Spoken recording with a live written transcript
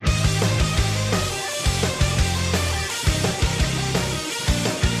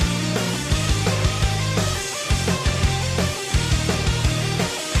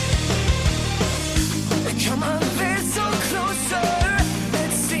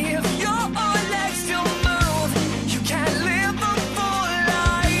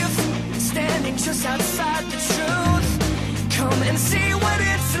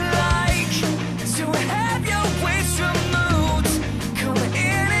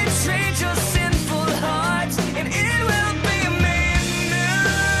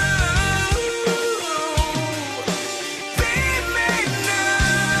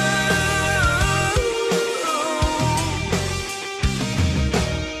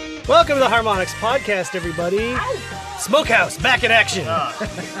Welcome to the Harmonix podcast, everybody. Smokehouse, back in action.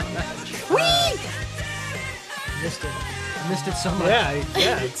 Whee! Missed it so much.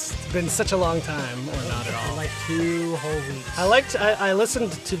 Yeah, it's been such a long time, or not at all. Like 2 whole weeks. I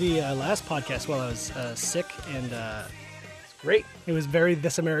listened to the last podcast while I was sick, and it's great. It was very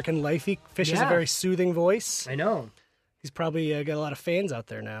This American Life-y. Fish has a very soothing voice. I know. He's probably got a lot of fans out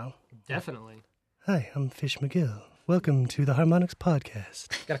there now. Definitely. Hi, I'm Fish McGill. Welcome to the Harmonix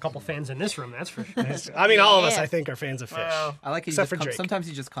podcast. Got a couple fans in this room, that's for sure. I mean, all of us, I think, are fans of Fish. I like it. Except for Drake. Sometimes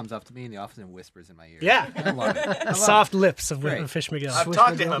he just comes up to me in the office and whispers in my ear. Yeah. I love it. Soft lips of Fish McGill. I've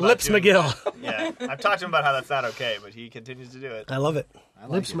talked to him about Lips doing McGill. that. Yeah, I've talked to him about how that's not okay, but he continues to do it. I love it.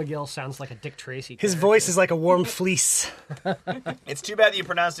 Lips McGill sounds like a Dick Tracy His character. voice is like a warm fleece. It's too bad that you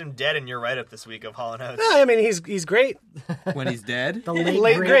pronounced him dead in your write-up this week of Hall & Oates. No, I mean, he's great. When he's dead? The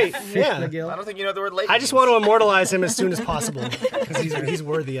Late great. Fish Yeah. McGill. I don't think you know the word late. I just want to immortalize him as soon as possible because he's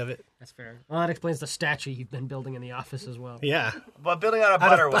worthy of it. That's fair. Well, that explains the statue you've been building in the office as well. Yeah. But building out of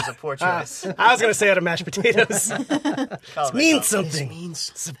butter was a poor choice. I was going to say out of mashed potatoes. It means something.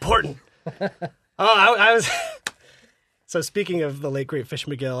 It's important. I was... So speaking of the late great Fish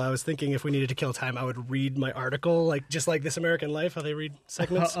McGill, I was thinking if we needed to kill time, I would read my article, just like This American Life, how they read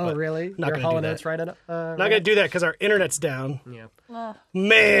segments. Oh, really? Not Your going to do Notes that. Not Not going to do that because our internet's down. Yeah.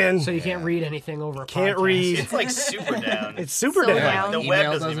 Man. So you can't read anything over a Can't podcast. read. It's like super down. It's super So down. down. The Email web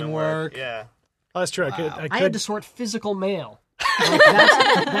doesn't doesn't even work. Yeah. Oh, that's true. I had to sort physical mail. Like,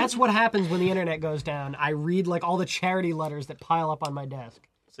 that's what happens when the internet goes down. I read like all the charity letters that pile up on my desk.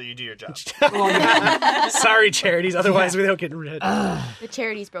 So you do your job. Sorry, charities. Otherwise, we don't get rid. The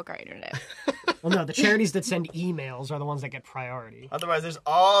charities broke our internet. Well, no, the charities that send emails are the ones that get priority. Otherwise, there's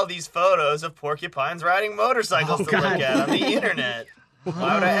all these photos of porcupines riding motorcycles to look at on the internet.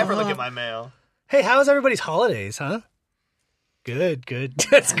 Why would I ever look at my mail? Hey, how was everybody's holidays, huh? Good.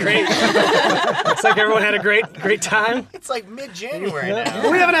 That's great. Looks like everyone had a great time. It's like mid-January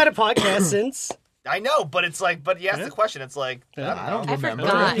now. We haven't had a podcast since. I know, but it's like, but you asked the question. It's like, I don't I remember.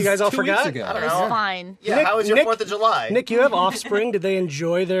 forgot. You guys all 2 forgot? weeks ago. I don't It know. was fine. Yeah, Nick- how was your Nick- 4th of July? Nick, you have offspring. Did they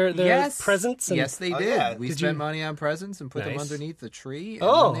enjoy their Yes. presents? And Yes, they did. yeah. We Did spent you- money on presents and put them Nice. underneath the tree, and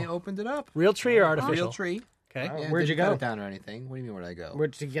Oh. then they opened it up. Real tree or artificial? Real tree. Okay. Yeah, Where'd you didn't cut go? it down or anything? What do you mean, where'd I go?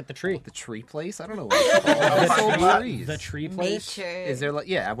 Where'd you get the tree? The tree place? I don't know what it's called. It's sold trees. The tree place? Nature. Is there like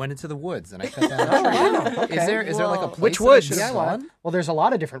I went into the woods and I cut down a tree. Okay. Is there like a place Which that I woods? should have Yeah, gone? well, there's a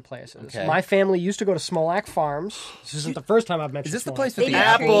lot of different places. Okay. My family used to go to Smolac Farms. This isn't the first time I've mentioned Is this the Smolac. place with They the do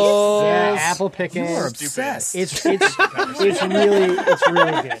apples? Yeah, apple picking. You are Stupid. obsessed. It's really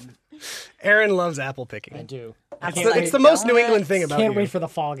good. Aaron loves apple picking. I do. It's the most New England thing about Can't you. wait for the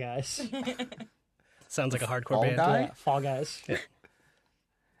Fall Guys. Sounds like a hardcore Fall band. Guy? Yeah, Fall Guys.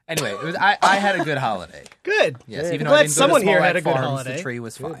 Anyway, I had a good holiday. Good. Yes, I'm even though glad I didn't go someone to here Smolac had a good Farms, holiday. The tree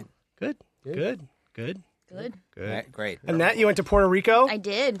was fine. Good. Good. Great. And that you went to Puerto Rico? I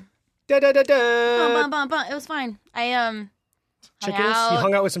did. Da. It was fine. I Chickens? You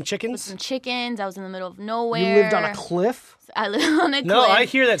hung out with some chickens? some chickens. I was in the middle of nowhere. You lived on a cliff? I lived on a cliff. No, I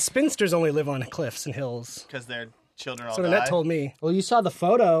hear that spinsters only live on cliffs and hills. Because their children all So die. Annette told me. Well, you saw the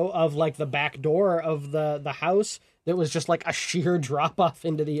photo of like the back door of the house that was just like a sheer drop off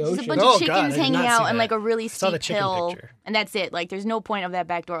into the There's a ocean. bunch Oh, of God, I chickens did hanging not see out that. and like a really Saw the steep chicken hill, picture. and that's it. Like, there's no point of that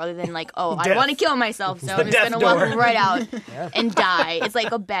back door other than like, oh, I Death. want to kill myself, so I'm just death gonna walk door. right out and die. It's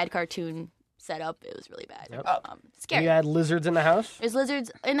like a bad cartoon setup. It was really bad. Scary. You had lizards in the house? There's lizards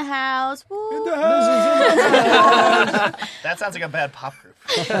in the house. Woo. That sounds like a bad pop group.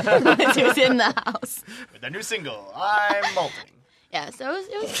 Lizards in the house. With their new single, I'm Molting. Yeah, so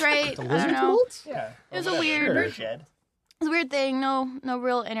it was great. I don't know. Yeah. It was a weird, Shed. it was a weird thing. No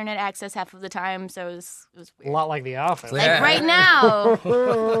real internet access half of the time, so it was A weird. lot like The Office. Like right now,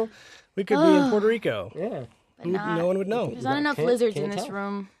 We could be in Puerto Rico. Yeah. but not. No one would know. There's not enough Can't- lizards can't in this tell.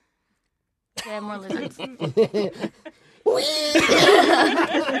 room. They have more lizards.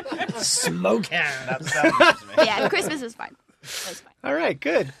 Smokehouse. That amuses me. Yeah, Christmas was fine. It was fine. All right,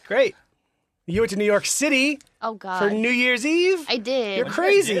 good. Great. You went to New York City Oh God, for New Year's Eve? I did. You're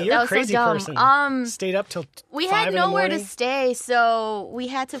crazy. That You're that a was crazy so dumb. person. Stayed up till We 5 had in the nowhere to morning. stay, so we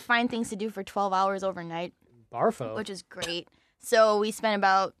had to find things to do for 12 hours overnight, Barfo. which is great. So we spent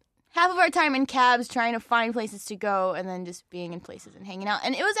about half of our time in cabs trying to find places to go, and then just being in places and hanging out.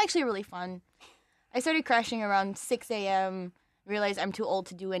 And it was actually really fun. I started crashing around 6 a.m. Realized I'm too old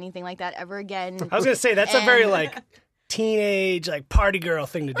to do anything like that ever again. I was going to say, that's a very, And- like, teenage, like, party girl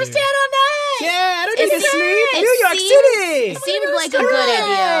thing to do. We're staying all night. Yeah, I don't need to It sleep. seemed- New York City. It seemed like a good idea.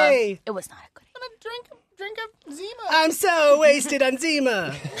 Hooray. It was not a good idea. Drink up Zima. I'm so wasted on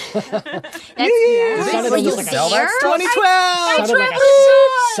Zima. That's, It sounded Were like you just like a there? 2012. Sounded like a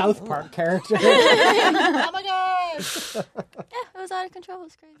South Park character. Oh my god! Yeah, it was out of control. It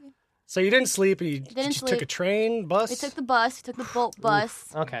was crazy. So you didn't sleep. You Didn't took sleep. a train, bus. We took the bus. We took the boat bus.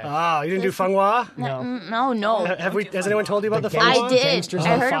 Okay. Oh, you didn't do Feng Hua? No. Has anyone told you about the Feng I Hua? did. Gangsters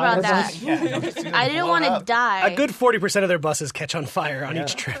I on heard fire about that. bus? I didn't want to die. A good 40% of their buses catch on fire on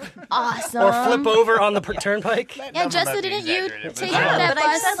each trip, Awesome. or flip over on the turnpike. Yeah, Number Jessa, might be didn't you exaggerated, but take yeah. that But I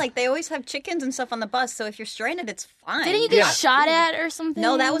bus? said, like, they always have chickens and stuff on the bus, so if you're stranded, it's fine. Didn't you get shot at or something?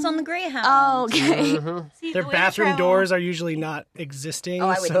 No, that was on the Greyhound. Oh, okay. See, Their the way to bathroom travel- doors are usually not existing. Oh,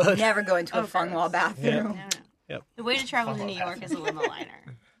 I would so never go into a Feng Hua bathroom. The way to travel to New York is a limo liner.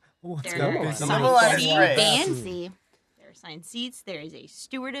 There are limo The assigned limo liner's seats. great. Fancy. There are assigned seats. There is a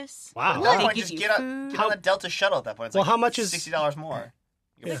stewardess. Wow. At that They point, give just you get on food. the Delta shuttle at that point. It's Well, like how much is- $60 more?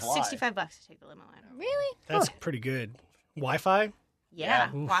 You can It's fly. $65 to take the limo liner. Really? That's pretty good. Wi-Fi? Yeah, Yeah.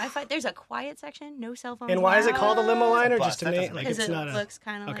 Wi-Fi. There's a quiet section, no cell phones. And why is it called a limo liner? Bus, Just to that name doesn't like Because it's it not a. looks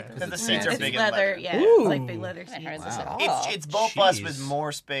kind of Okay. like Because the this. seats are It's big and leather. leather. Yeah, Ooh. it's like big leather seats. It's both bus Jeez. with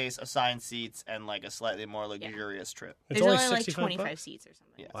more space, assigned seats, and like a slightly more luxurious trip. It's There's only only like 65 25 bucks? seats or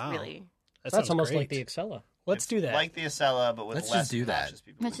something. Yeah. It's Wow. really. That That's sounds almost great. like the Excella. Let's do that. Like the Acela, but with Let's less just do that. obnoxious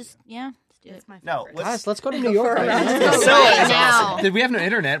people. Let's just, let's do it. It's my No, favorite. Guys, let's go to New York right now. Let's go Acela right is now. Did we have no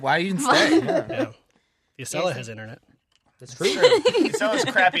internet? Why you didn't stay? Yeah. The Acela has internet. That's true. Acela's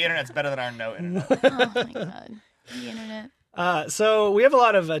crappy internet's better than our no internet. Oh my god. The internet. So we have a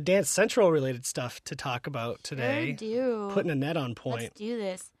lot of Dance Central related stuff to talk about today. Sure do. Putting Annette on point. Let's do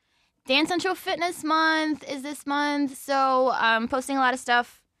this. Dance Central Fitness Month is this month, so I'm posting a lot of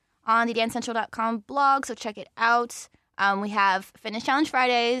stuff on the dancecentral.com blog, so check it out. We have Fitness Challenge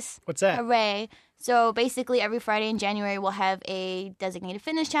Fridays. What's that? Hooray. So basically every Friday in January we'll have a designated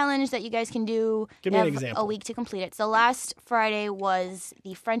fitness challenge that you guys can do. Give You me an have example. A week to complete it. So last Friday was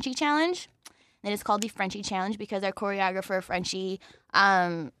the Frenchie Challenge. And it's called the Frenchie Challenge because our choreographer, Frenchie,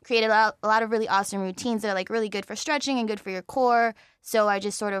 created a lot of really awesome routines that are like really good for stretching and good for your core. So I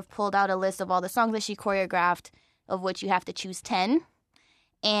just sort of pulled out a list of all the songs that she choreographed, of which you have to choose 10.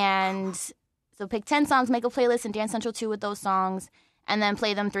 And so pick 10 songs, make a playlist in Dance Central 2 with those songs, and then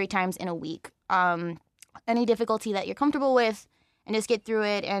play them 3 times in a week. Any difficulty that you're comfortable with, and just get through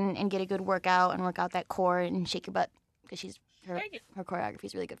it and get a good workout and work out that core and shake your butt because her choreography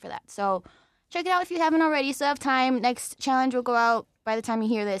is really good for that. So check it out if you haven't already. You still have time. Next challenge will go out by the time you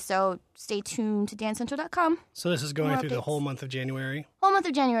hear this, so stay tuned to dancecentral.com. So this is going More through the updates. whole month of January. Whole month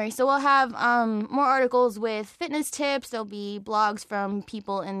of January. So we'll have more articles with fitness tips. There'll be blogs from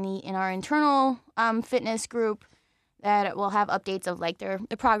people in our internal fitness group that will have updates of like their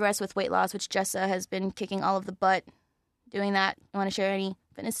progress with weight loss, which Jessa has been kicking all of the butt doing that. You want to share any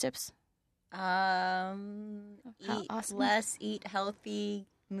fitness tips? Eat awesome. less, eat healthy,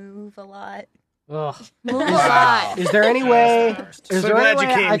 move a lot. Ugh. Move a lot. Is there any way? Is So there any glad you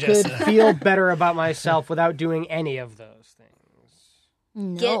way came, I could Jessa. feel better about myself without doing any of those things?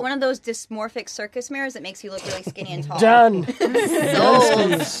 No. Get one of those dysmorphic circus mirrors that makes you look really skinny and tall. Done.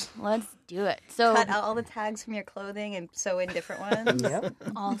 Sold. Let's do it. So Cut out all the tags from your clothing and sew in different ones. Yep.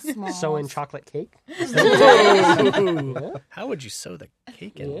 all small. Sew in chocolate cake. Ooh. How would you sew the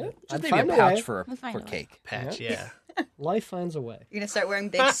cake in? Yeah. Just I'd maybe a find pouch way. for We'll find a way. cake. Patch, yeah. Life finds a way. You're gonna start wearing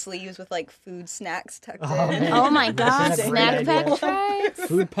big sleeves with like food snacks tucked Oh, in. man. Oh my god, That's a great snack idea. pack tries.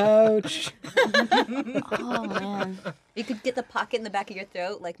 Food pouch. Oh man. You could get the pocket in the back of your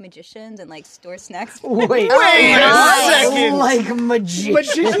throat like magicians and like store snacks. Wait. Wait nice. a second. Like magician.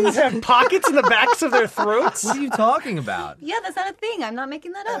 Magicians have pockets in the backs of their throats? What are you talking about? Yeah, that's not a thing. I'm not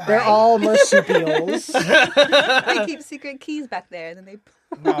making that up. They're all marsupials. They keep secret keys back there, and then they.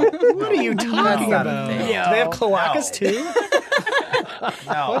 What are you talking not a about? thing. Do they have cloacas No. too?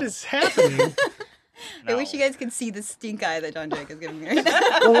 No. What is happening? I wish you guys could see the stink eye that John Drake is giving me right now.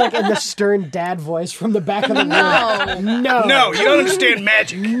 Well, like in the stern dad voice from the back of the room. No. No, you don't understand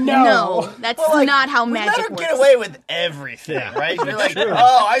magic. No, that's not how We magic let her works. get away with everything, Yeah. right? You're like,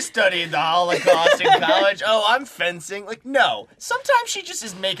 oh, I studied the Holocaust in college. Oh, I'm fencing. Like, no. Sometimes she just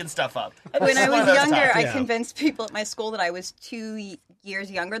is making stuff up. And When this I is one was of those younger, times. I Yeah. convinced people at my school that I was 2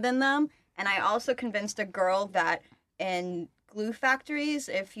 years younger than them, and I also convinced a girl that in glue factories,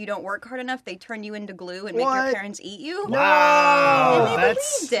 if you don't work hard enough, they turn you into glue and make your What? parents eat you. Wow, And they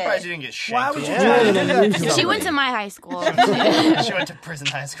that's believed Surprised it. you didn't get shanked. Why would you Yeah. do that? She went to my high school. She went to prison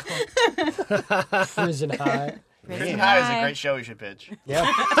high school. Prison high. Prison High is a great show we should pitch.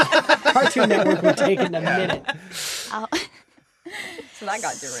 Yeah. Cartoon Network would take it in a minute. I'll- So that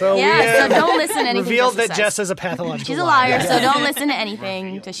got derailed. So yeah, we so have don't listen to anything. revealed Jessa that says. Jess is a pathological She's a liar, so don't listen to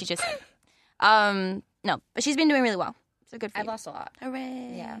anything that she just said. No, but she's been doing really well. So good for I've you. lost a lot.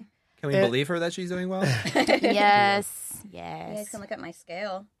 Hooray. Yeah. Can we believe her that she's doing well? Yes. You guys Yes. can look at my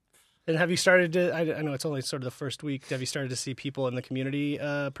scale. And have you started to? I know it's only sort of the first week. Have you started to see people in the community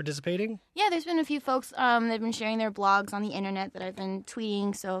participating? Yeah, there's been a few folks that have been sharing their blogs on the internet that I've been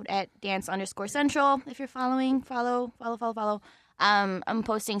tweeting. So at dance_central, if you're following, follow. I'm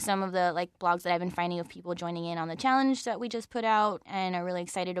posting some of the blogs that I've been finding of people joining in on the challenge that we just put out, and are really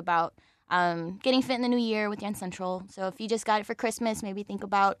excited about getting fit in the new year with Dance Central. So if you just got it for Christmas, maybe think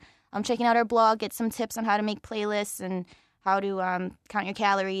about checking out our blog, get some tips on how to make playlists and how to count your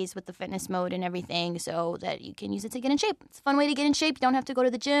calories with the fitness mode and everything, so that you can use it to get in shape. It's a fun way to get in shape. You don't have to go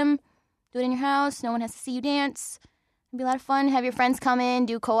to the gym. Do it in your house. No one has to see you dance. It'll be a lot of fun. Have your friends come in,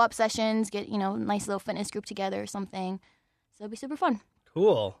 do co-op sessions, get nice little fitness group together or something. So it'll be super fun.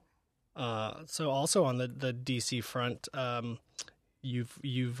 Cool. So also on the DC front,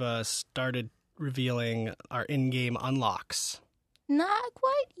 you've started revealing our in-game unlocks. Not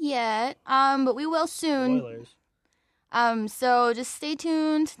quite yet, but we will soon. Spoilers. So just stay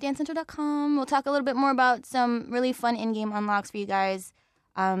tuned, dancecentral.com. We'll talk a little bit more about some really fun in-game unlocks for you guys.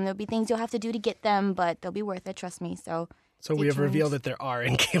 There'll be things you'll have to do to get them, but they'll be worth it, trust me. So we have revealed that there are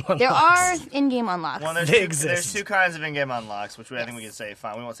in-game unlocks. there are in-game unlocks. Well, there's two kinds of in-game unlocks, which I think we can say,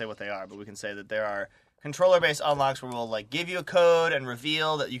 fine, we won't say what they are, but we can say that there are controller-based unlocks where we'll give you a code and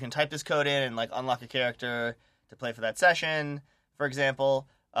reveal that you can type this code in and unlock a character to play for that session, for example.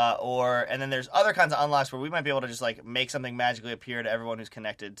 And then there's other kinds of unlocks where we might be able to just make something magically appear to everyone who's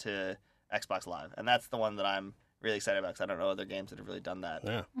connected to Xbox Live, and that's the one that I'm really excited about because I don't know other games that have really done that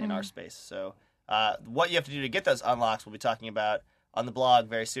in our space. So what you have to do to get those unlocks, we'll be talking about on the blog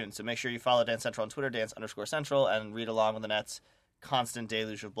very soon. So make sure you follow Dance Central on Twitter, dance_central, and read along with Annette's constant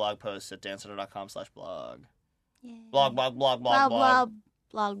deluge of blog posts at dancecentral.com/blog. Yeah. Blog. Wow.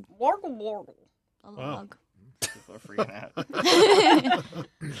 People are freaking out.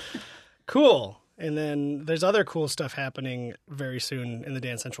 Cool. And then there's other cool stuff happening very soon in the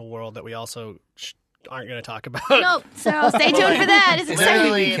Dance Central world that we also aren't going to talk about. Nope. So stay tuned for that. It's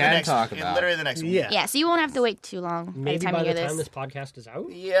exciting. Literally literally the next week. Yeah, so you won't have to wait too long Maybe by the time by you the hear time this. this podcast is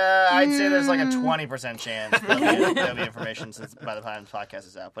out. Yeah, I'd say there's a 20% chance there'll be information since by the time the podcast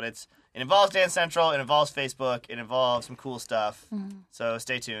is out. But it involves Dance Central, it involves Facebook, it involves some cool stuff. So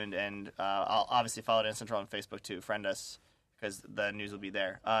stay tuned, and I'll obviously follow Dance Central on Facebook too. Friend us, because the news will be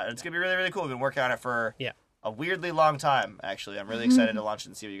there. And it's going to be really, really cool. We've been working on it for a weirdly long time, actually. I'm really excited to launch it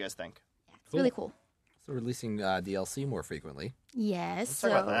and see what you guys think. It's really cool. So releasing DLC more frequently. Yes, talk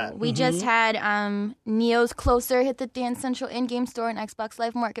about that. we just had Neo's Closer hit the Dance Central in-game store and Xbox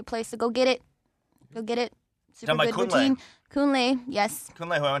Live Marketplace, so go get it. Super Done by good Kunle. routine. Kunle, yes.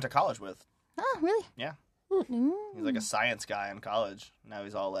 Kunle, who I went to college with. Oh, really? Yeah. Mm. He's a science guy in college. Now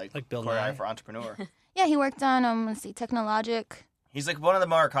he's all like Bill choreographer Nye. for entrepreneur. Yeah, he worked on, Technologic. He's one of the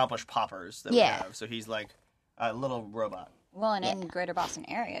more accomplished poppers that we Yeah. have. So he's a little robot. Well, and in Greater Boston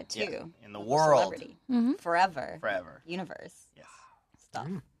area too. Yeah. In the Local world. celebrity. Mm-hmm. Forever. Forever. Universe. Yes. Stuff.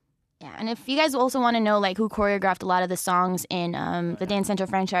 Yeah, and if you guys also want to know who choreographed a lot of the songs in the Dance Central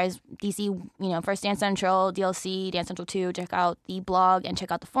franchise, DC, first Dance Central, DLC, Dance Central 2, check out the blog and check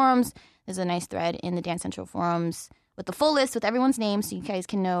out the forums. There's a nice thread in the Dance Central forums with the full list with everyone's names, so you guys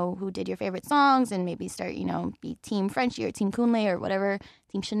can know who did your favorite songs and maybe start, be Team Frenchie or Team Kunle or whatever,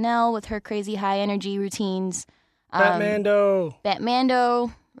 Team Chanel with her crazy high energy routines. Batmando,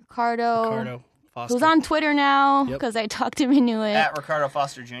 Ricardo Foster. who's on Twitter now Yep. because I talked him into it. At Ricardo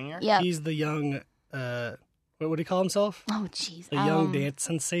Foster Jr. Yeah. He's the young, what would he call himself? Oh, jeez. The young dance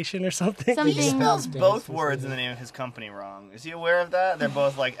sensation or something? Something. He spells both words in the name of his company wrong. Is he aware of that? They're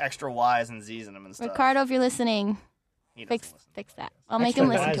both extra Y's and Z's in them and stuff. Ricardo, if you're listening, He doesn't fix listen. that. I'll make him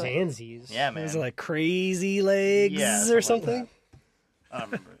listen Guys to it. and Z's. Yeah, man. Was it crazy legs Yeah, or something something? I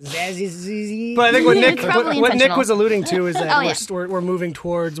don't remember. Zazzy Zizzy. But I think what Nick, It's probably what Nick intentional. was alluding to is that Oh, yeah. we're moving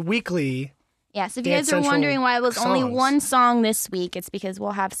towards weekly. Yeah, so if you Dance guys are Central wondering why it was only songs. one song this week, it's because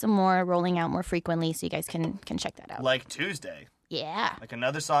we'll have some more rolling out more frequently, so you guys can check that out. Like Tuesday. Yeah.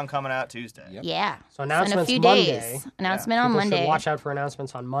 Another song coming out Tuesday. Yep. Yeah. So in a announcements few Monday. days. Announcement on People should Monday. watch out for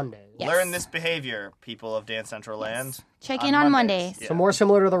announcements on Monday. Yes. Learn this behavior, people of Dance Central Land. Check in on Mondays. Mondays. Yeah. So more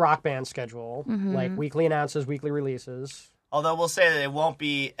similar to the Rock Band schedule, Mm-hmm. like weekly announces, weekly releases. Although we'll say that it won't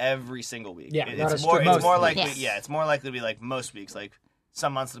be every single week. Yeah, not it's as more. strict It's more most likely. weeks. Yeah, it's more likely to be most weeks.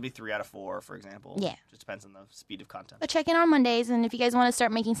 Some months it'll be 3 out of 4, for example. Yeah. Just depends on the speed of content. But check in on Mondays, and if you guys want to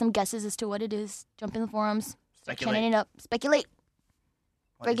start making some guesses as to what it is, jump in the forums. Speculate. Chatting it up. Speculate.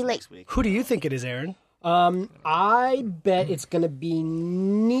 What is regulate. next week? Who do you think it is, Aaron? I bet it's gonna be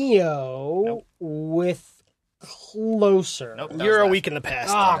Neo Nope. with Closer. Nope. that You're was a last week in the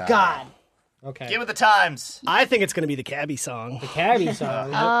past. Oh God! Okay. Get with the times. I think it's going to be the Cabbie song. The Cabbie song.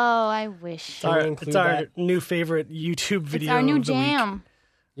 Oh, I wish. It's our new favorite YouTube video. It's our new of the week. jam.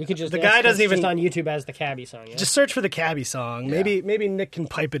 You could just The guy doesn't even just on YouTube as the Cabbie song. Yeah? Just search for the Cabbie song. Maybe Nick can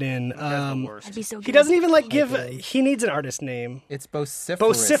pipe it in. The worst. That'd be so good. He doesn't even give. He needs an artist name. It's vociferous.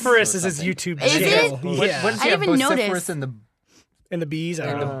 Vociferous or is his something. YouTube Is channel. it? Yeah. What does I he have? didn't even Vociferous notice. And the bees. I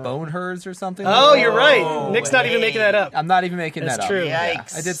don't the know. bone hers or something? Oh, you're right. Nick's not even making that up. I'm not even making That's that true. up. Yeah.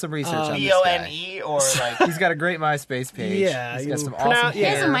 Yikes. I did some research on this Bone guy. or like He's got a great MySpace page. Yeah, He's you got some pronounce- awesome He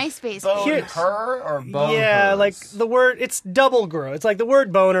has hair. a MySpace. bone Here- her or bone. Yeah, hers. like the word. It's double grow. It's like the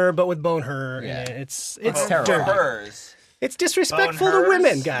word boner, but with bone her. Yeah. In it. It's terrible. dirty. Hers. It's disrespectful Bone to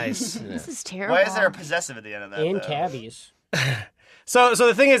women, hers? guys. This is terrible. Why is there a possessive at the end of that? And though? Cabbies. So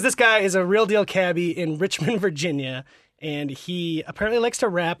the thing is, this guy is a real deal cabbie in Richmond, Virginia, and he apparently likes to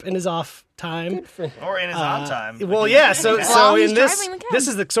rap in his off time. Or in his on time. Well, yeah. So While he's in this, driving the cab. this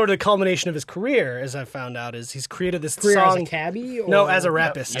is the sort of the culmination of his career, as I found out, is he's created this Career song. as a cabbie? Or... No, as a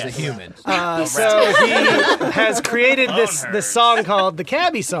rapist. As a human. So he has created this song called the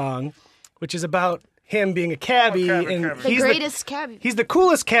Cabbie Song, which is about him being a cabbie, and cabby. the he's greatest cabbie? he's the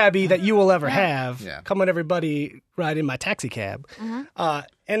coolest cabbie that you will ever have. Yeah. Come on, everybody, ride in my taxi cab. Mm-hmm.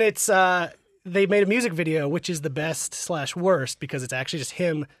 And it's they made a music video, which is the best/worst because it's actually just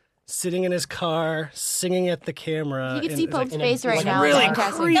him sitting in his car singing at the camera. You can and see it's like- Pope's face right now. really It's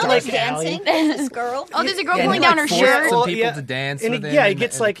fantastic. creepy, No, like dancing. This girl. Oh, there's a girl Yeah, pulling he, down like, her forced shirt. some Well, people yeah. to dance and with him. he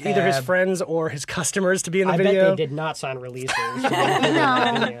gets in like the either his cab. friends or his customers to be in the I video. bet they did not sign releases. No.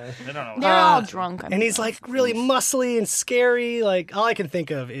 They don't know. They're all drunk. And he's like really muscly and scary. Like all I can think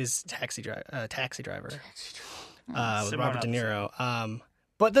of is Taxi Driver, with Similar Robert De episode. Niro.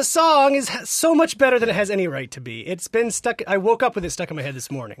 But the song is so much better than it has any right to be. It's been stuck. I woke up with it stuck in my head this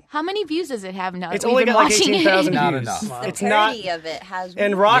morning. How many views does it have now? It's that we've only been got like watching 18,000 it? Not views. enough. The It's not. parody of it has.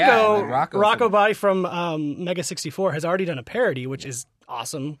 And Yeah, Rocco Rocco Body from Mega 64 has already done a parody, which is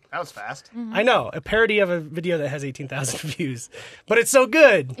awesome. That was fast. I know, a parody of a video that has 18,000 views, but it's so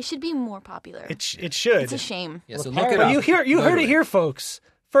good. It should be more popular. It should. It's a shame. Yeah, so Well, look it But up. you heard it here, folks.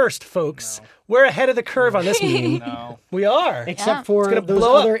 First, folks, we're ahead of the curve on this meme. No. We are. Except for gonna those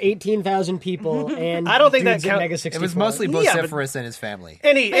blow up. other 18,000 people and I don't think dudes that at count- Mega It 64. was mostly Yeah, but- vociferous and his family.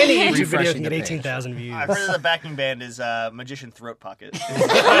 Any YouTube video Refreshing can get the page. 18,000 views. I've heard of the backing band is Magician Throat Pocket.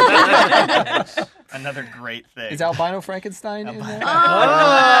 Another great thing. Is Albino Frankenstein in there?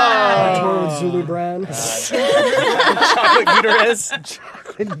 Towards Zulu Brown. Chocolate Gutierrez.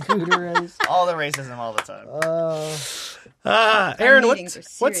 Gutierrez. all the racism all the time. Aaron, meetings are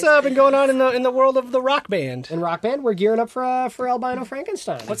what's serious. been going on in the world of the rock band? In Rock Band, we're gearing up for Albino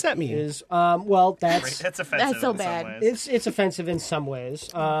Frankenstein. What's that mean? Is well, that's That's offensive. That's so in bad. Some ways. it's offensive in some ways.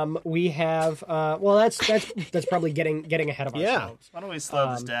 We have well, that's probably getting ahead of Yeah. ourselves. Why don't we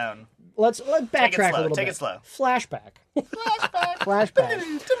slow this down? Let's backtrack slow, a little take bit. it slow. Flashback. Flashback.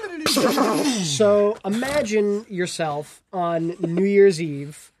 So imagine yourself on New Year's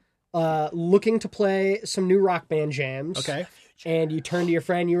Eve, looking to play some new Rock Band jams. Okay. And you turn to your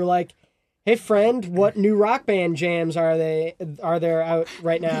friend. You were like, "Hey, friend, what new Rock Band jams are there out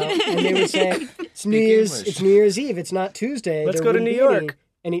right now?" And they would say, "It's New Year's. English. It's New Year's Eve. It's not Tuesday. Let's There go to wouldn't New be any." York.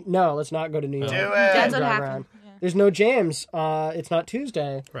 And no, let's not go to New York. Do it. That's what Drive happened. around. There's no jams. It's not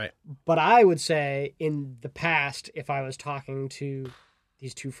Tuesday. Right. But I would say in the past, if I was talking to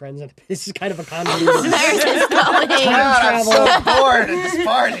these two friends, and this is kind of a convoluted. They're just going. I'm so bored at this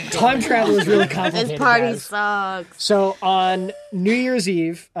party. Time travel is really complicated. This party guys. sucks. So on New Year's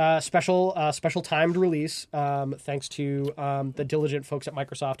Eve, special timed release, thanks to the diligent folks at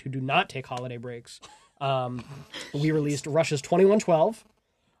Microsoft who do not take holiday breaks, we released Rush's 2112.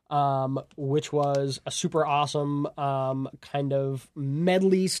 Which was a super awesome kind of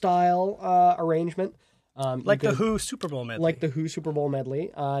medley style arrangement. Like the Who Super Bowl medley. Like the Who Super Bowl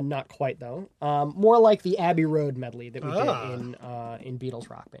medley. Not quite, though. More like the Abbey Road medley that we did in Beatles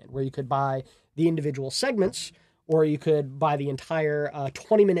Rock Band, where you could buy the individual segments, or you could buy the entire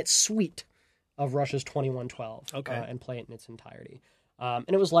 20-minute suite of Rush's 2112 and play it in its entirety. And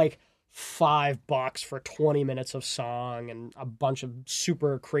it was like $5 for 20 minutes of song and a bunch of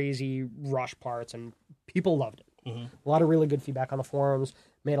super crazy Rush parts, and people loved it. A lot of really good feedback on the forums.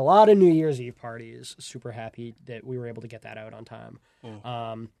 Made a lot of New Year's Eve parties. Super happy that we were able to get that out on time.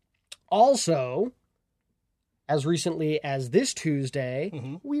 Also, as recently as this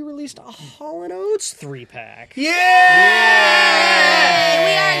Tuesday, we released a Hall & Oates 3-pack. Hey,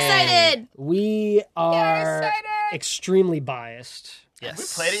 we are excited. We are extremely biased. Have we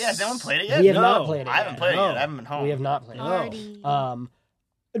played it yet? Has no one played it yet? We have No. not played it I haven't yet. played it yet. I haven't been home. We have not played it. Party.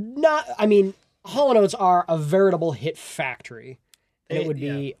 I mean, Hall & Oates are a veritable hit factory. and it would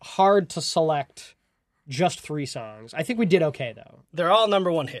be hard to select just 3 songs. I think we did okay, though. They're all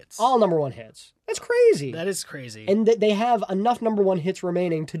number 1 hits. All number 1 hits. That's crazy. That is crazy. And they have enough number 1 hits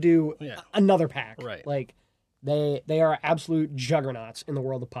remaining to do another pack. Right. Like, they are absolute juggernauts in the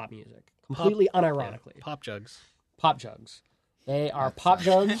world of pop music. Completely unironically. Pop jugs. Pop jugs. They are pop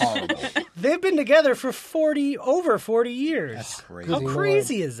jugs. Horrible. They've been together for over 40 years. That's crazy. How Good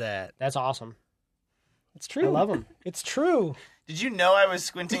crazy is that? That's awesome. It's true. I love them. It's true. Did you know I was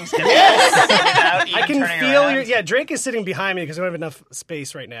squinting without even I can turning feel around? your... Yeah, Drake is sitting behind me because I don't have enough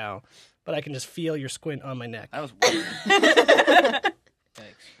space right now. But I can just feel your squint on my neck. That was weird.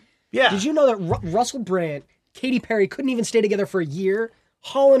 Thanks. Yeah. Did you know that Russell Brand, Katy Perry couldn't even stay together for a year?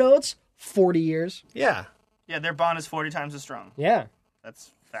 Hall & Oates, 40 years. Yeah. Yeah, their bond is 40 times as strong. Yeah.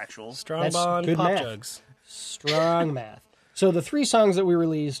 That's factual. Strong That's bond, good pop math. jugs. Strong math. So the 3 songs that we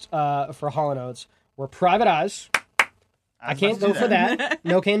released for Hall & Oates were Private Eyes, I Can't Go For That,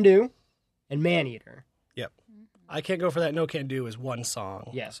 No Can Do, and Maneater. Yep. I Can't Go For That, No Can Do is one song.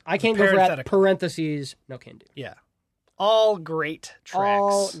 Yes. I Can't Go For That, Parenthetical. parentheses, No Can Do. Yeah. All great tracks.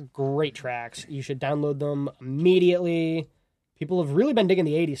 All great tracks. You should download them immediately. People have really been digging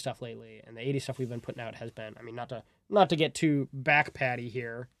the 80s stuff lately, and the 80s stuff we've been putting out has been, I mean, not to get too back patty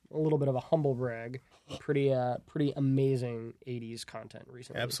here, a little bit of a humble brag, pretty amazing 80s content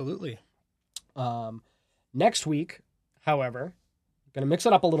recently. Absolutely. Next week, however, gonna mix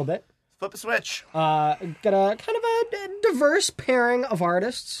it up a little bit. Flip a switch. Got a kind of a diverse pairing of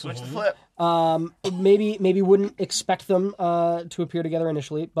artists. Switch the flip. Maybe wouldn't expect them to appear together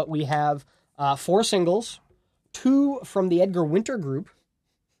initially, but we have 4 singles, 2 from the Edgar Winter Group,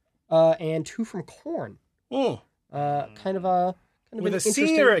 and 2 from Korn. Mm. Kind of an With a C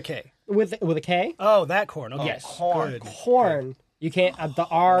interesting- or a K? with a K. Oh, that corn. Okay. Yes. Corn. Good. Korn. You can't. The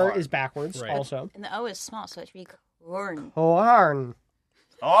R is backwards. Right. Also. And the O is small, so it should be corn. Korn.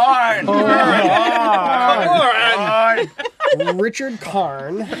 Corn. Corn. Richard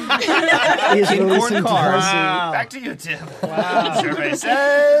Karn is releasing Karn. DLC. Back to you, Tim. Wow. Survey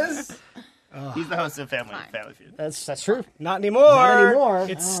says he's the host of Family Feud. That's true. Not anymore. Not anymore.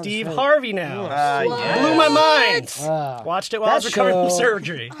 It's Oh, Steve that's right. Harvey now. Yes. Blew my mind. Watched it while I was that recovering from show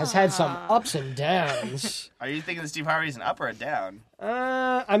surgery. Has had some ups and downs. Are you thinking that Steve Harvey's an up or a down?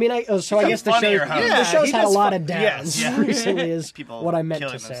 I mean, I guess the show, funnier host. the Yeah, show's he had a does lot fun- of downs yes. recently. Is People what I meant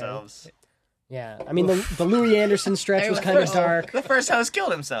killing to say. themselves. Yeah, I mean the Louis Anderson stretch was kind of dark. The first host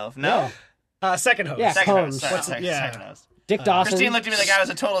killed himself. No. Second host. Yeah. Second Combs. host. Sorry, yeah. second host. Dick Dawson. Christine looked at me like I was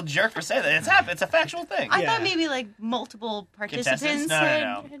a total jerk for saying that. It's happened. It's a factual thing. I Yeah. thought maybe like multiple participants. Contestants?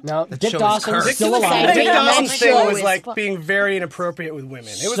 No. had- No, Dick show is Dawson's cursed. still Dick alive. Dick Dawson- Dawson's That thing show was is like fu- being very inappropriate with women.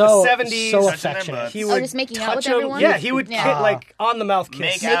 It was So- the 70s. so Touching their affectionate. butts. He Oh, would just making out touch with him. everyone? Yeah, he would Yeah. hit, like on the mouth kiss.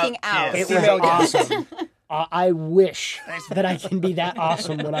 Make Making out. out. Kiss. It was Female guest. awesome. I wish that I can be that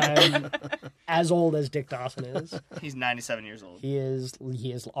awesome when I'm as old as Dick Dawson is. He's 97 years old. He is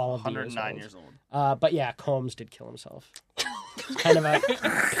all of the 109 years years old. old. But yeah, Combs did kill himself. kind of a.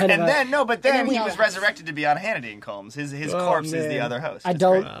 And then then we he all was laughed. resurrected to be on Hannity and Combs. His Oh, corpse is the man. other host. I It's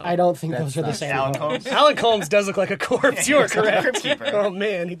don't. great. I don't think those are the not same. Alan Combs. Combs. Alan Combs does look like a corpse. You are He's a correct. crypt keeper. Oh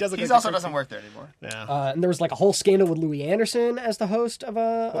man, he does look He like also a doesn't work there anymore. Yeah. And there was like a whole scandal with Louis Anderson as the host of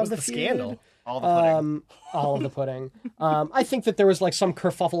was the the feud. scandal? All the pudding. All of the pudding. I think that there was like some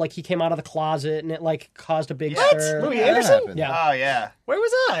kerfuffle, like he came out of the closet and it like caused a big stir. Louis That Anderson? happened. Yeah, Oh yeah. Where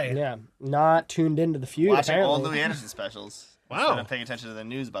was I? yeah. Not tuned into the feud. Watching apparently. old Louis Anderson specials. Wow. Instead of paying attention to the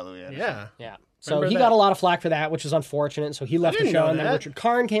news about Louis Anderson. Yeah. Yeah. So Remember he that. got a lot of flack for that, which is unfortunate. So he left the didn't show, know and then that. Richard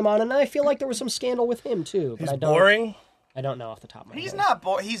Karn came on, and I feel like there was some scandal with him too. But He's I don't. boring. I don't know off the top of my head. He's not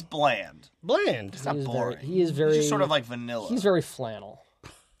boring. He's bland. Bland. He's not He is boring. he is very. He's just sort of like vanilla. He's very flannel.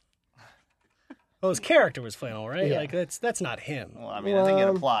 Well, his character was flannel, right? Yeah. Like that's not him. Well, I mean, I think it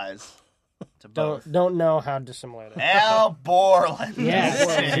applies to both. Don't know how dissimilar that. Al Borland.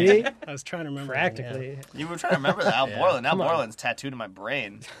 Yeah. See? I was trying to remember. Practically. You were trying to remember that Al Borland. Al Borland's tattooed in my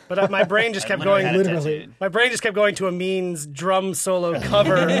brain. But my brain just I kept literally going. had it Literally. tattooed. My brain just kept going to a Means drum solo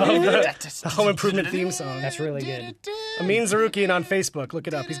cover of the Home Improvement theme song. That's really good. Amin Zarukian on Facebook. Look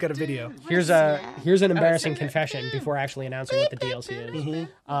it up. He's got a video. Here's an embarrassing confession before actually announcing what the DLC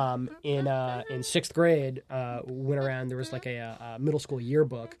is. In sixth grade, went around. There was like a middle school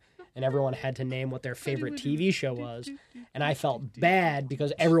yearbook, and everyone had to name what their favorite TV show was. And I felt bad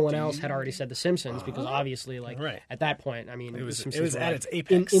because everyone else had already said The Simpsons, because obviously, like Right. at that point, I mean, It was The Simpsons were, at like, its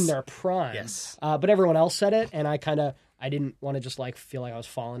apex. in their prime. Yes. But everyone else said it, and I didn't want to just like feel like I was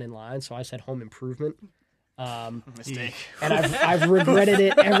falling in line, so I said Home Improvement. Mistake. And I've regretted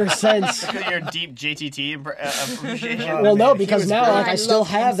it ever since. Because of your deep JTT appreciation. Well, no, because now great. like I I still love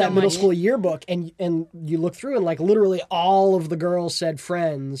him have that so middle much. school yearbook, and you look through and like literally all of the girls said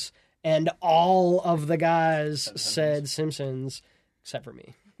Friends, and all of the guys said Simpsons, except for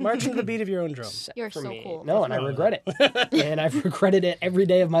me. Marching to the beat of your own drum. Except You're for so me. cool. No, and I regret it, and I've regretted it every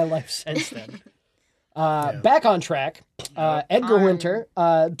day of my life since then. Back on track, Edgar Winter,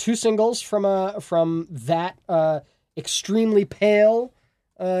 2 singles from that extremely pale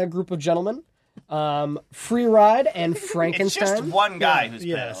group of gentlemen, Free Ride and It's Frankenstein. just one guy who's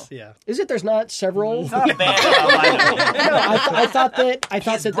Yes, pale. yeah. Is it? There's not several. It's not a band of albino. No, I thought that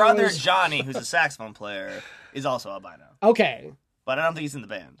His there brother was... Johnny, who's a saxophone player, is also albino. Okay, But I don't think he's in the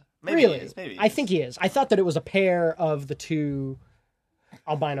band. Maybe really? he is. Maybe he I is. think he is. I thought that it was a pair of the 2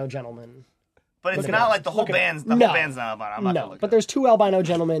 albino gentlemen. But it's Look it not up. like the whole band's not albino. I'm not gonna No, look but it up. there's 2 albino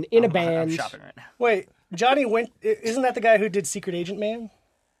gentlemen in a I'm band. shopping right now. Wait, Johnny isn't that the guy who did Secret Agent Man?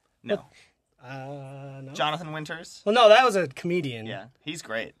 No. No. Jonathan Winters. Well, no, that was a comedian. Yeah, he's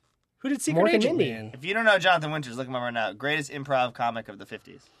great. Who did Secret Mork and Agent Mindy. Man? If you don't know Jonathan Winters, look him up right now. Greatest improv comic of the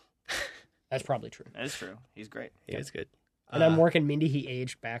 50s. That's probably true. That is true. He's great. Yeah, it's good. And I'm working Mindy. He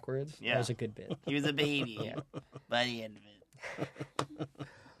aged backwards. Yeah. That was a good bit. He was a baby by the end of it.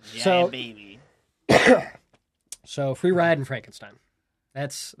 So- baby. So Free Ride and Frankenstein.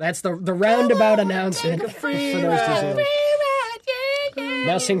 That's the roundabout announcement for those 2 singles.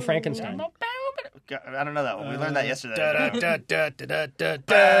 Now sing Frankenstein. God, I don't know that one. We learned that yesterday.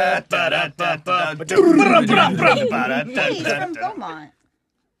 Hey, he's from Beaumont.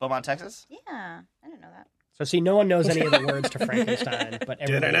 Beaumont, Texas? Yeah, I didn't know that. So see, no one knows any of the words to Frankenstein, but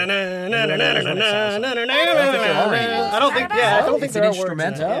everybody. I don't think. Yeah, I don't think It's there an are words in it.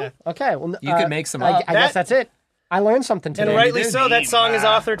 instrumental. Yeah. Okay, well, You could make some I up. guess that's it. I learned something today. And rightly did. so, that song is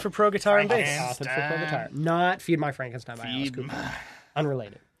authored for pro guitar and bass. Authored for Pro Guitar. Not Feed My Frankenstein by Alice Feed Cooper.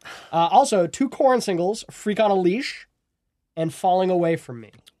 Unrelated. Also, 2 Korn singles, Freak on a Leash and Falling Away From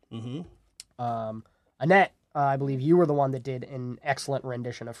Me. Mm-hmm. Annette, I believe you were the one that did an excellent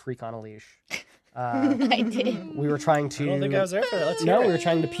rendition of Freak on a Leash. I did. We were trying to... I don't think I was there for that. Let's hear No, it. we were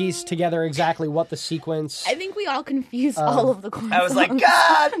trying to piece together exactly what the sequence... I think we all confused all of the Korn I was like, songs.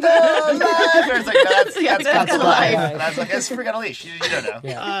 God, no, life. I was like, that's God's life. Alive. And I was like, that's freak on a leash. You don't know.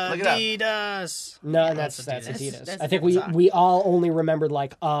 Yeah. Look it up. Adidas. No, that's Adidas. That's I think the we all only remembered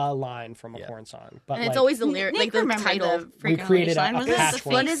like a line from a Korn song. But And it's like, always the lyric, like the remember title. the we freaking created line. a Was it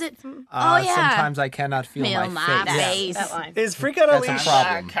patchwork. What is it? Oh, yeah. Sometimes I cannot feel Feel my my face. face. That line. Is Freak on a That's Leash? a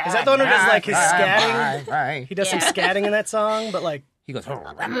problem. Is that the one who does like his scatting? Right. He does some Yeah. scatting in that song, but like He goes. corn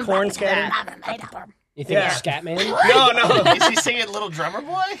scatting. You think Yeah. it's Scatman? No. Is he singing Little Drummer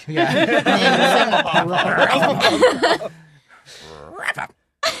Boy? Yeah.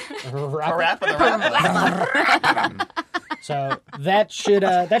 Rap of the rap. So that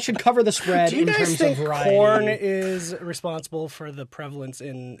should cover the spread Do you in guys terms think of variety. corn is responsible for the prevalence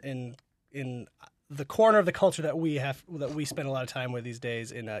in the corner of the culture that we spend a lot of time with these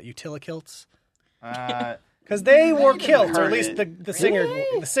days in utilikilts? Because they wore kilts, or at least the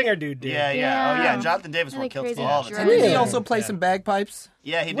singer dude did. Yeah. Oh, yeah. Jonathan Davis wore Like kilts crazy all the dress. time. Really? Did he also play some bagpipes?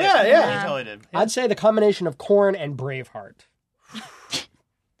 Yeah, he did. Yeah. He totally did. I'd say the combination of Korn and Braveheart.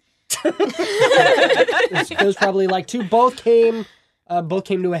 Those probably like 2. Both came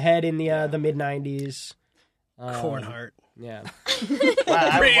to a head in the mid '90s. Corn heart. Yeah, Wow,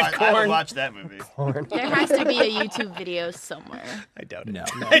 I Corn. would watch that movie. Korn. There has to be a YouTube video somewhere. I doubt it. No.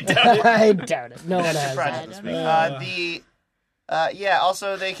 I doubt it. No one has Surprised that. this week.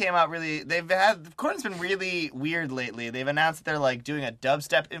 Also they came out really. Korn's been really weird lately. They've announced that they're like doing a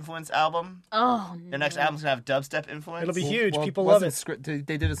dubstep influence album. Oh, Their next album's gonna have dubstep influence. It'll be huge. Well, People love it.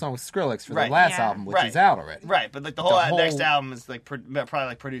 they did a song with Skrillex for Right. the last Yeah. album, which Right. is out already. Right, but like the whole next album is like probably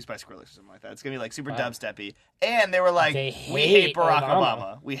like produced by Skrillex or something like that. It's gonna be like super dubsteppy. And they were like, They we hate hate Barack Obama.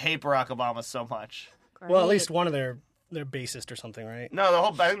 Obama. We hate Barack Obama so much. Well, at least one of their bassist or something, right?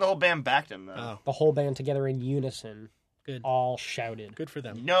 No, I think the whole band backed him though. Oh. The whole band together in unison, Good. all shouted. Good for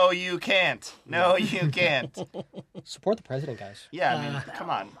them. No, you can't. No, you can't. Support the president, guys. Yeah, I mean, come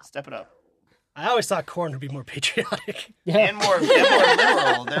on, step it up. I always thought Korn would be more patriotic. Yeah. And more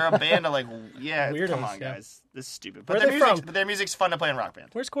literal. They're a band of like, Weirdos, come on, yeah. guys. This is stupid. Where But are they from? their music's fun to play in rock band.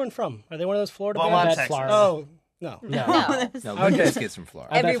 Where's Korn from? Are they one of those Florida Beaumont, bands? That's Texas. Florida. Oh, no. No. No, Limp Bizkit's from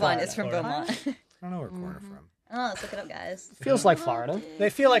Florida. I bet Everyone Florida. is from Beaumont. I don't know where Korn are from. Oh, let's look it up, guys. Feels like Florida. They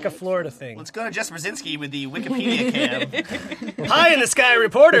feel like a Florida thing. Let's go to Jess Brzezinski with the Wikipedia cam. Hi in the sky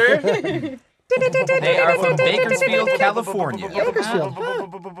reporter. They are from Bakersfield, California.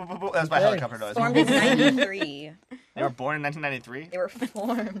 That's my helicopter noise. Formed in 93. They were born in 1993? They were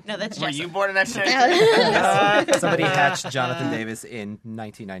formed. No, that's Were just you born in 1993? Somebody hatched Jonathan Davis in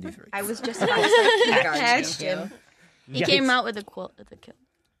 1993. I was just about to say kindergarten. Hatched too. him. He came out with a quilt.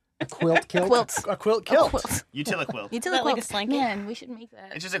 A quilt kilt? Quilts. A quilt kilt. Quilt. Utiliquilt. Utiliquilt. like a slanket? Man, we should make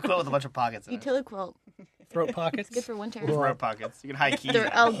that. It's just a quilt with a bunch of pockets in it. Utiliquilt. Throat pockets. Good for winter. Throat pockets. You can high key.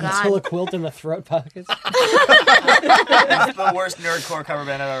 Oh Until a God. quilt in the throat pockets? That's the worst nerdcore cover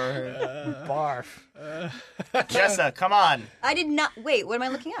band I've ever heard. Barf. Jessa, come on. I did not. Wait, what am I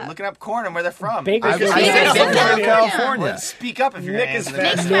looking I'm at? looking up corn and where they're from. Bakersfield. I said Bakersfield, Bakersfield, California. California. Speak up if you're Nick going to is answer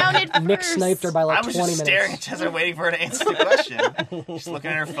Nick this. found it Nick first. sniped her by I like was 20 just staring minutes. at Jessa waiting for her to answer the question. She's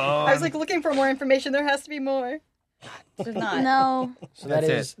looking at her phone. I was like looking for more information. There has to be more. There's not. No. So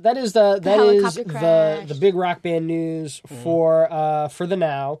That's that is the helicopter crash. the big rock band news for the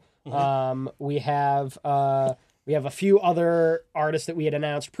now. We have a few other artists that we had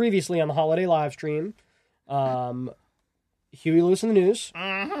announced previously on the holiday live stream. Huey Lewis in the News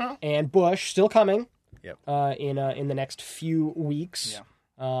and Bush still coming. Yep. In the next few weeks.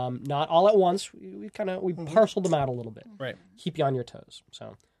 Yeah. Not all at once. We parceled them out a little bit. Right. Keep you on your toes.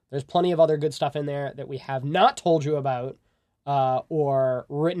 So there's plenty of other good stuff in there that we have not told you about or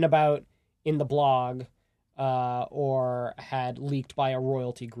written about in the blog or had leaked by a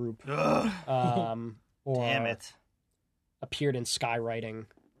royalty group or Damn it. appeared in skywriting.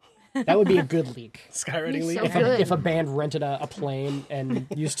 That would be a good leak. Skywriting leak. So good. If a band rented a plane and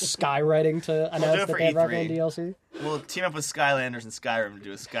used skywriting to announce do it that for they had Rock E3. Band DLC, We'll team up with Skylanders and Skyrim to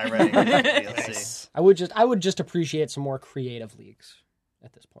do a Skywriting DLC. I would just appreciate some more creative leaks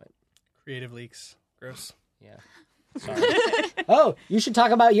at this point. Creative leaks. Gross. Yeah. Sorry. Oh, you should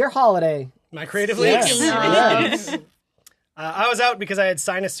talk about your holiday. My creative Yes. leaks. Yes. I was out because I had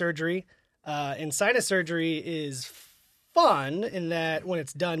sinus surgery. And sinus surgery is fun in that when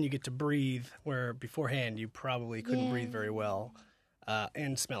it's done, you get to breathe, where beforehand you probably couldn't breathe very well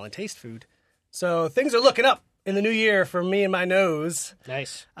and smell and taste food. So things are looking up in the new year for me and my nose.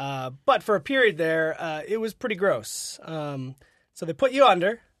 Nice. But for a period there, it was pretty gross. So they put you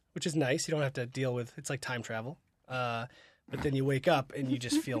under, which is nice. You don't have to deal with it's like time travel. But then you wake up and you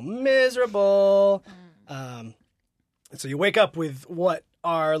just feel miserable. And so you wake up with what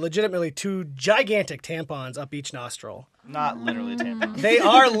are legitimately 2 gigantic tampons up each nostril. Not literally tampons. They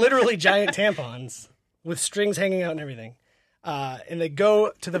are literally giant tampons with strings hanging out and everything. And they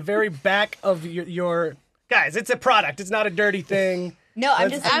go to the very back of your... Guys, it's a product. It's not a dirty thing. No, I'm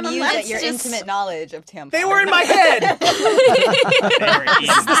just amused let's at your just- intimate knowledge of tampons. They were in my head.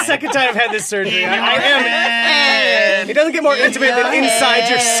 This is the second time I've had this surgery. I am. It doesn't get more intimate than inside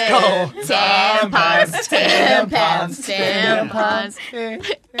your skull. Tampons.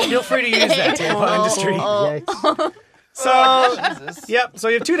 Feel free to use that tampon industry. Yikes. So, yep. So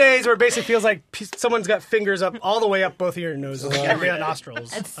you have 2 days where it basically feels like someone's got fingers up all the way up both of your noses, every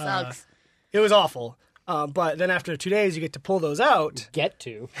nostrils. That sucks. It was awful. But then after 2 days, you get to pull those out. Get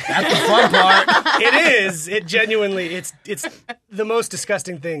to. That's the fun part. It is. It genuinely. It's the most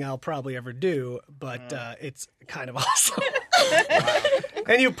disgusting thing I'll probably ever do. But it's kind of awesome.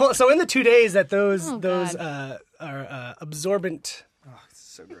 And you pull. So in the 2 days that those are absorbent. Oh, it's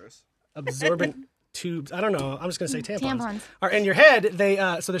so gross. Absorbent tubes. I don't know. I'm just gonna say tampons. Are in your head. They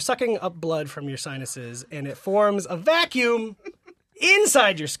so they're sucking up blood from your sinuses, and it forms a vacuum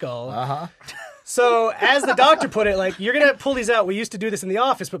inside your skull. So, as the doctor put it, like, you're going to pull these out. We used to do this in the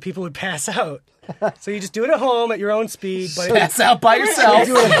office, but people would pass out. So you just do it at home at your own speed. But Pass out by yourself.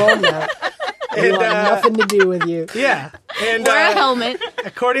 Do it at home now. We want nothing to do with you. yeah. And Wear a helmet.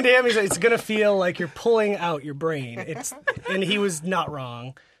 according to him, he's like, it's going to feel like you're pulling out your brain. And he was not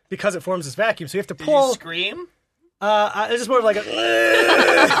wrong because it forms this vacuum. So you have to Did pull. you scream? It's just more of like a...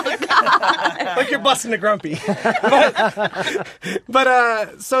 like you're busting a grumpy.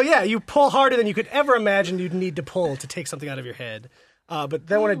 But so yeah, you pull harder than you could ever imagine you'd need to pull to take something out of your head. But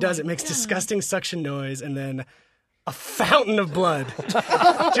then when it does, it makes disgusting suction noise, and then a fountain of blood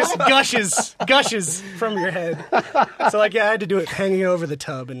just gushes from your head. So like, yeah, I had to do it hanging over the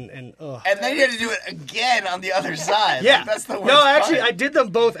tub, and oh. And then you had to do it again on the other side. Yeah, Like, that's the worst no, actually, part. I did them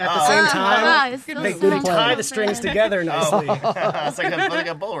both at the same time. It's so They sad. tie the strings together nicely. It's like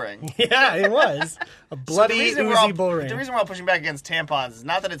a bull ring. Yeah, it was a bloody, reason oozy bull ring. The reason we're all pushing back against tampons is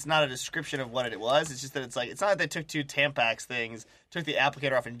not that it's not a description of what it was. It's just that it's like, it's not like they took 2 Tampax things, took the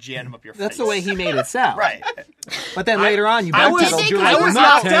applicator off, and jammed them up your face. That's the way he made it sound. Right. But then later on, you I was, backpedaled. You're I like, was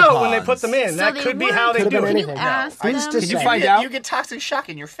not knocked out when they tampons. put them in. So That they could be were- how they Could've do been it. Can you anything. ask Who's them? to Can you say? find out? You get toxic shock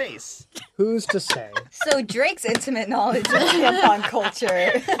in your face. Who's to say? So Drake's intimate knowledge of tampon culture.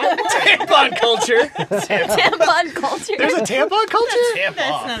 Tampon culture. Tampon culture. There's a tampon culture? Tamp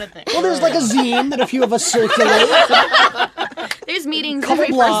That's off. not a thing. Well, there's like a zine that a few of us circulate. There's meetings Couple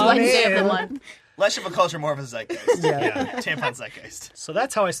every first blogs. Wednesday of the Man. month. Less of a culture, more of a zeitgeist. Yeah. Tampon zeitgeist. So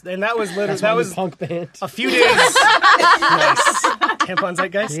that's how and that was literally, That's that my was punk band. a few days. Nice. Tampon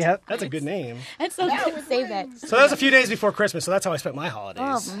Zeitgeist? Yep. That's a good name. That's so good. Save that. So that was a few days before Christmas, so that's how I spent my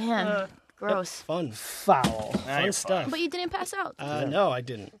holidays. Oh, man. Gross. Fun. Foul. Fun stuff. But you didn't pass out. No, I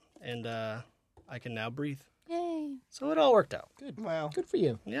didn't. And I can now breathe. Yay. So it all worked out. Well, Good for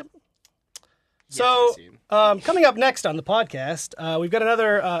you. Yep. So, coming up next on the podcast, we've got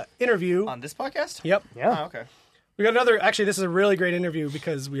another interview. on this podcast? Yep. Yeah. Oh, okay. We got another. Actually, this is a really great interview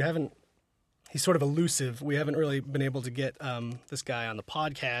because he's sort of elusive. We haven't really been able to get this guy on the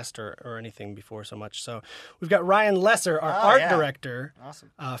podcast or anything before so much. So we've got Ryan Lesser, our art director.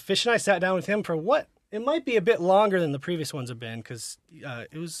 Awesome. Fish and I sat down with him for what it might be a bit longer than the previous ones have been because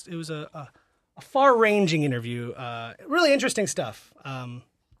it was a far-ranging interview. Really interesting stuff.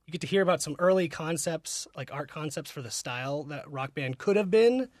 You get to hear about some early concepts, like art concepts for the style that Rock Band could have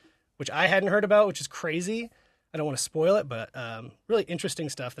been, which I hadn't heard about, which is crazy. I don't want to spoil it, but really interesting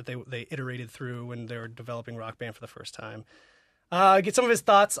stuff that they iterated through when they were developing Rock Band for the first time. Get some of his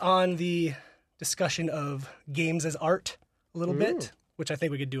thoughts on the discussion of games as art a little bit, which I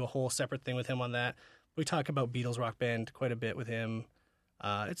think we could do a whole separate thing with him on that. We talk about Beatles Rock Band quite a bit with him.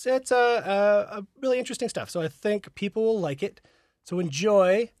 It's a really interesting stuff, so I think people will like it. So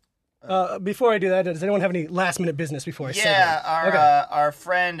enjoy. Before I do that, does anyone have any last-minute business before I say that? Yeah, our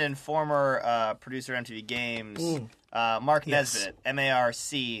friend and former producer of MTV Games, Mark Nesbitt,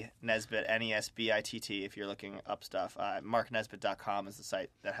 M-A-R-C Nesbitt, N-E-S-B-I-T-T, if you're looking up stuff. MarkNesbitt.com is the site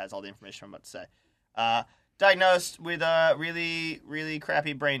that has all the information I'm about to say. Diagnosed with a really, really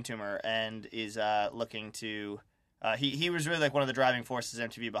crappy brain tumor and is looking to... He was really like one of the driving forces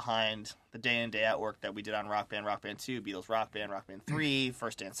MTV behind the day in, day out work that we did on Rock Band 2, Beatles Rock Band 3,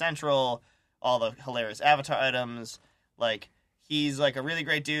 First Dance Central, all the hilarious Avatar items. Like, he's like a really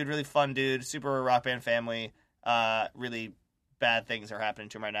great dude, really fun dude, super Rock Band family. Really bad things are happening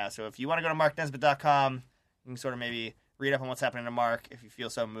to him right now. So if you want to go to marknesbitt.com, you can sort of maybe read up on what's happening to Mark. If you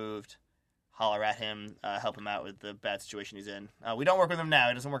feel so moved, holler at him, help him out with the bad situation he's in. We don't work with him now.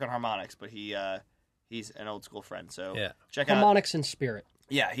 He doesn't work on Harmonix, but he's an old school friend, so check out Harmonix in spirit.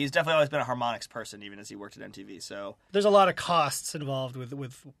 Yeah, he's definitely always been a Harmonix person, even as he worked at MTV. So there's a lot of costs involved with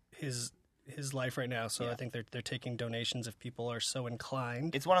his life right now. So I think they're taking donations if people are so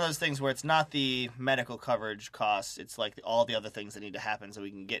inclined. It's one of those things where it's not the medical coverage costs; it's like all the other things that need to happen so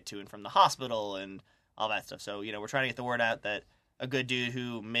we can get to and from the hospital and all that stuff. So we're trying to get the word out that a good dude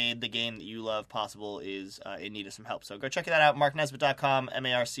who made the game that you love possible is in need of some help. So go check that out, marknesbitt.com,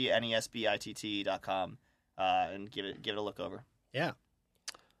 MarkNesbitt.com, and give it a look over. Yeah.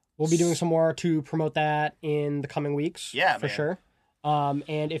 We'll be doing some more to promote that in the coming weeks. Yeah, for man. sure.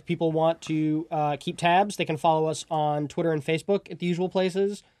 And if people want to keep tabs, they can follow us on Twitter and Facebook at the usual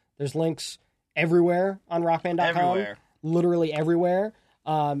places. There's links everywhere on rockband.com. Everywhere. Literally everywhere.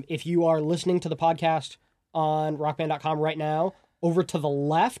 If you are listening to the podcast on rockband.com right now, over to the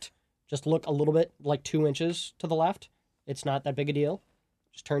left, just look a little bit, like 2 inches to the left. It's not that big a deal.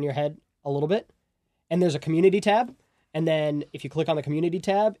 Just turn your head a little bit. And there's a community tab. And then if you click on the community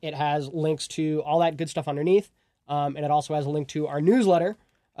tab, it has links to all that good stuff underneath. And it also has a link to our newsletter,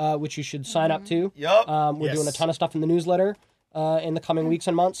 which you should sign up to. Yup. We're doing a ton of stuff in the newsletter in the coming weeks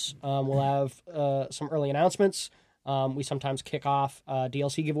and months. We'll have some early announcements. We sometimes kick off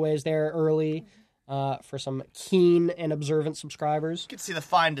DLC giveaways there early. For some keen and observant subscribers. You can see the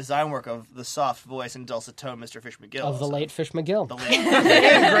fine design work of the soft voice and dulcet tone Mr. Fish McGill. Of the late Fish McGill. The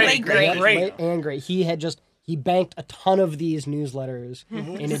late. Great. Late and great. He banked a ton of these newsletters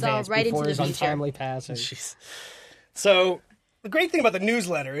in advance right before into the his future. untimely passing. Jeez. So the great thing about the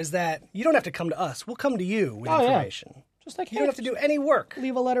newsletter is that you don't have to come to us. We'll come to you with information. Just like, You don't have to do any work.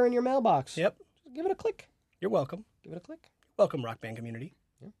 leave a letter in your mailbox. Yep. Just give it a click. You're welcome. Give it a click. Welcome, Rock Band community.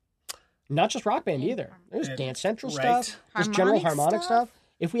 Not just Rock Band either. There's Dance Central right. stuff. There's general harmonic stuff.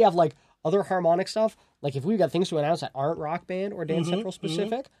 If we have like other harmonic stuff, like if we've got things to announce that aren't Rock Band or Dance Central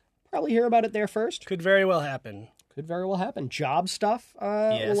specific, probably hear about it there first. Could very well happen. Could very well happen. Job stuff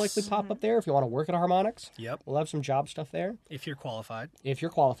will likely pop up there if you want to work at Harmonix. Yep. We'll have some job stuff there If you're qualified. if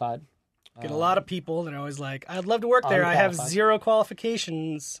you're qualified. Get a lot of people that are always like, I'd love to work there. I have Unqualified. 0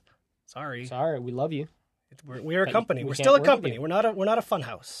 qualifications. Sorry. Sorry, we love you. We're a company. we We're can't still a work with company. you. We're not a fun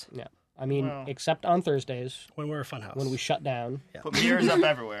house Yeah. I mean, except on Thursdays when we're a fun house. when we shut down Put mirrors up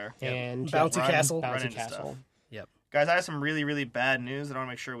everywhere. and Bouncy Run- Castle. run Bouncy into Castle. stuff. Yep. Guys, I have some really, really bad news that I want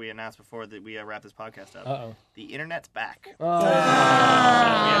to make sure we announce before that we wrap this podcast up. Uh-oh. The internet's back.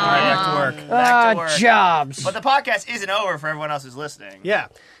 Back to work. Back to work. Jobs. But the podcast isn't over for everyone else who's listening. Yeah.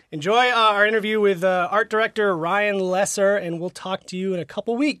 Enjoy our interview with art director Ryan Lesser, and we'll talk to you in a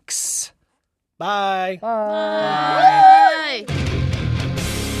couple weeks. Bye. Bye.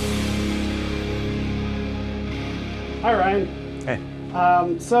 Hi, Ryan. Hey.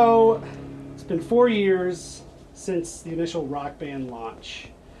 So, it's been 4 years since the initial Rock Band launch.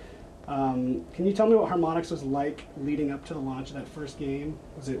 Can you tell me what Harmonix was like leading up to the launch of that first game?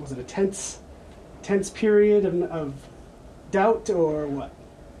 Was it a tense period of doubt, or what?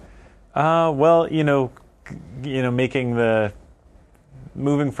 Well,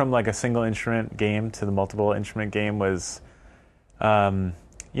 moving from like a single instrument game to the multiple instrument game was, a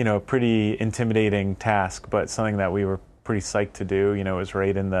pretty intimidating task, but something that we were pretty psyched to do. It was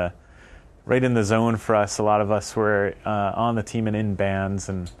right in the zone for us. A lot of us were on the team and in bands,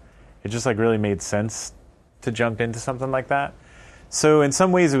 and it just like really made sense to jump into something like that. So in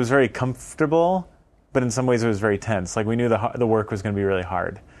some ways it was very comfortable, but in some ways it was very tense. Like we knew the work was going to be really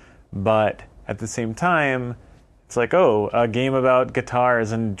hard, but at the same time, it's like, a game about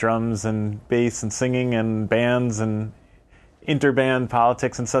guitars and drums and bass and singing and bands and interband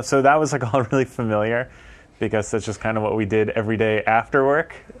politics and stuff. So that was like all really familiar, because that's just kind of what we did every day after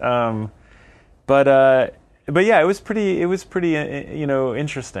work. But yeah, it was pretty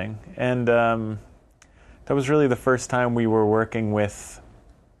interesting, and that was really the first time we were working with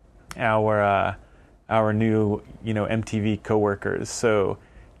our new MTV coworkers. So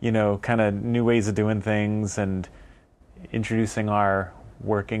kind of new ways of doing things and introducing our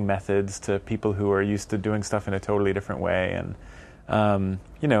working methods to people who are used to doing stuff in a totally different way, and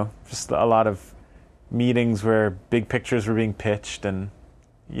just a lot of meetings where big pictures were being pitched, and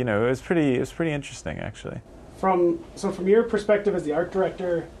it was pretty interesting, actually. From your perspective as the art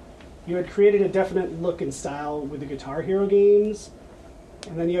director, you had created a definite look and style with the Guitar Hero games,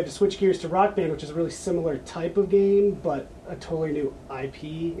 and then you had to switch gears to Rock Band, which is a really similar type of game, but a totally new IP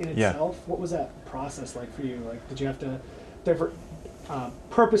in itself. Yeah. What was that process like for you? Like, did you have to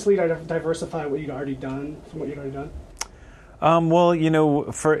purposely diversify what you'd already done from what you'd already done?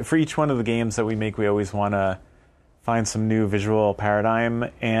 Well, for each one of the games that we make, we always want to find some new visual paradigm,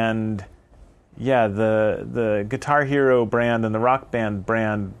 and yeah, the Guitar Hero brand and the Rock Band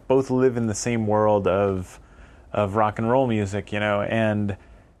brand both live in the same world of rock and roll music, and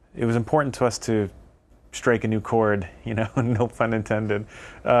it was important to us to strike a new chord, no pun intended,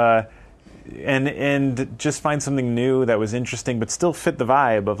 and just find something new that was interesting but still fit the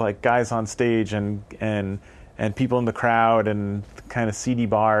vibe of like guys on stage and people in the crowd and kind of seedy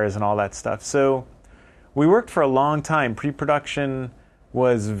bars and all that stuff. So we worked for a long time. Pre-production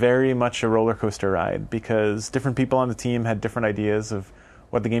was very much a roller coaster ride, because different people on the team had different ideas of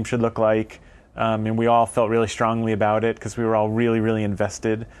what the game should look like, and we all felt really strongly about it because we were all really, really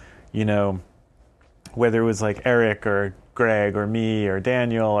invested, whether it was like Eric or Greg or me or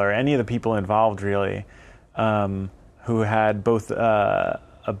Daniel or any of the people involved, really, who had both a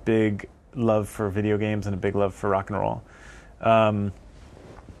big love for video games and a big love for rock and roll.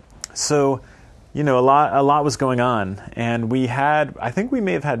 So a lot was going on, and I think we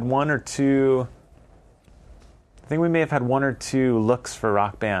may have had one or two looks for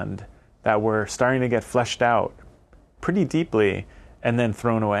Rock Band that were starting to get fleshed out pretty deeply and then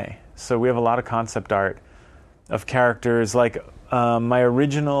thrown away. So we have a lot of concept art of characters. Like my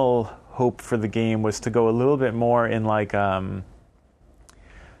original hope for the game was to go a little bit more in like sort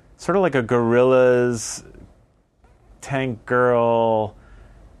of like a Gorillaz, Tank Girl,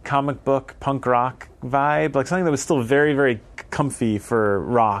 comic book, punk rock vibe, like something that was still very, very comfy for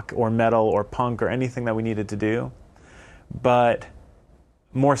rock or metal or punk or anything that we needed to do, but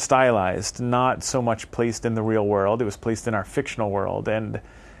more stylized, not so much placed in the real world. It was placed in our fictional world. And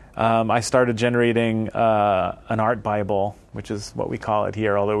I started generating an art Bible, which is what we call it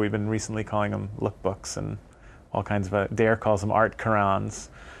here, although we've been recently calling them lookbooks and all kinds of, Dare calls them art Qurans.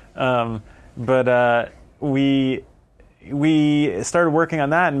 But we started working on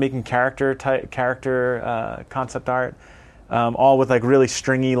that and making character concept art, all with like really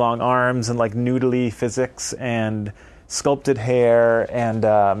stringy long arms and like noodly physics and sculpted hair, and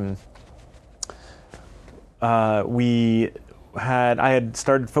I had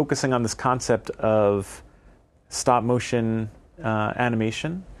started focusing on this concept of stop motion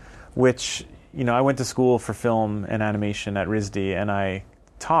animation, which I went to school for film and animation at RISD, and I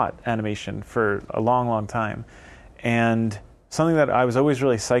taught animation for a long, long time. And something that I was always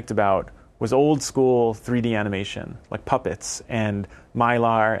really psyched about was old school 3D animation, like puppets and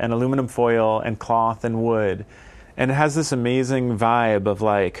mylar and aluminum foil and cloth and wood. and it has this amazing vibe of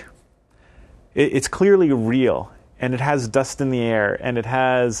like, it's clearly real, and it has dust in the air, and it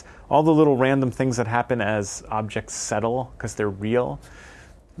has all the little random things that happen as objects settle because they're real.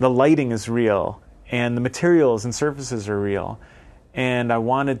 The lighting is real, and the materials and surfaces are real. And I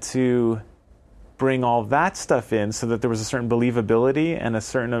wanted to bring all that stuff in so that there was a certain believability and a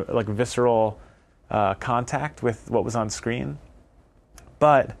certain like visceral contact with what was on screen.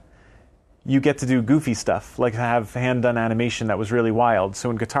 But you get to do goofy stuff, like have hand-done animation that was really wild.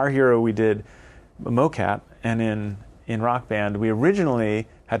 So in Guitar Hero, we did mocap, and in Rock Band, we originally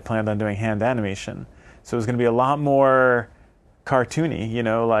had planned on doing hand animation. So it was going to be a lot more cartoony, you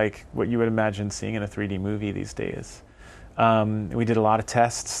know, like what you would imagine seeing in a 3D movie these days. We did a lot of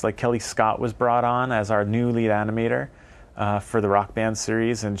tests. Like Kelly Scott was brought on as our new lead animator for the Rock Band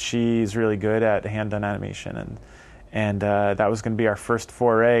series, and she's really good at hand-done animation. And that was going to be our first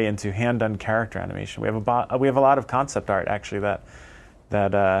foray into hand-done character animation. We have a lot of concept art actually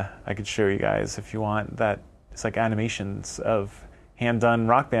that I could show you guys if you want. That it's like animations of hand-done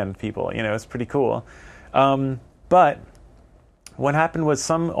Rock Band people. You know, it's pretty cool. But what happened was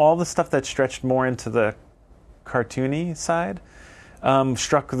all the stuff that stretched more into the cartoony side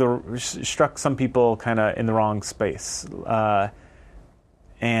struck some people kind of in the wrong space,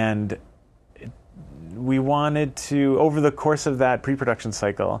 and we wanted to, over the course of that pre-production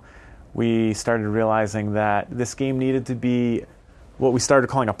cycle, we started realizing that this game needed to be what we started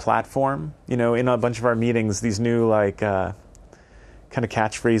calling a platform. You know, in a bunch of our meetings, these new like kind of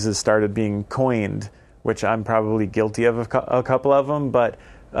catchphrases started being coined, which I'm probably guilty of a couple of them, but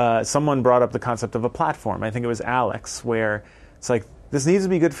someone brought up the concept of a platform. I think it was Alex, where it's like, this needs to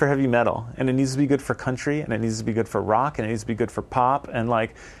be good for heavy metal, and it needs to be good for country, and it needs to be good for rock, and it needs to be good for pop, and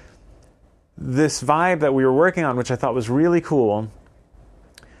like this vibe that we were working on, which I thought was really cool,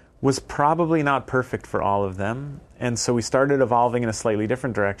 was probably not perfect for all of them. And so we started evolving in a slightly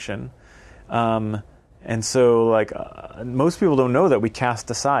different direction. And so like most people don't know that we cast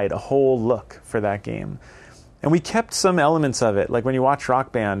aside a whole look for that game. And we kept some elements of it. Like when you watch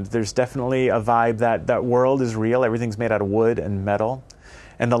Rock Band, there's definitely a vibe that world is real. Everything's made out of wood and metal.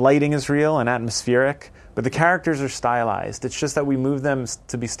 And the lighting is real and atmospheric. But the characters are stylized. It's just that we moved them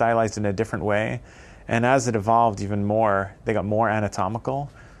to be stylized in a different way. And as it evolved even more, they got more anatomical.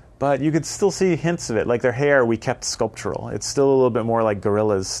 But you could still see hints of it. Like their hair, we kept sculptural. It's still a little bit more like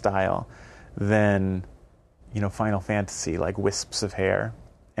Gorilla's style than, you know, Final Fantasy, like wisps of hair.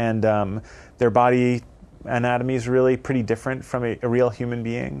 And their body anatomy is really pretty different from a real human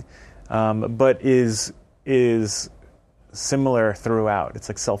being, but is similar throughout. It's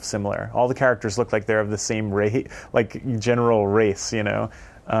like self-similar. All the characters look like they're of the same race, like general race, you know,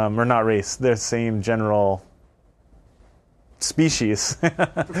 or not race, the same general species,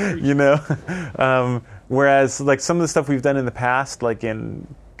 you know. Whereas like some of the stuff we've done in the past, like in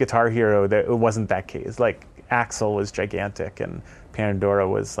Guitar Hero, it wasn't that case. Like Axel was gigantic and Pandora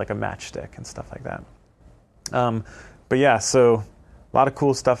was like a matchstick and stuff like that. But yeah, so a lot of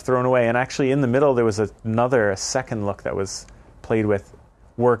cool stuff thrown away. And actually in the middle, there was a second look that was played with,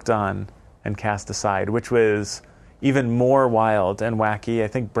 worked on, and cast aside, which was even more wild and wacky. I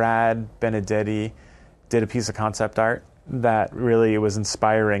think Brad Benedetti did a piece of concept art that really was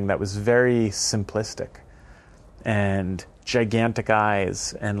inspiring, that was very simplistic and gigantic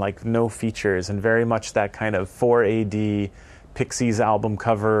eyes and like no features and very much that kind of 4AD Pixies album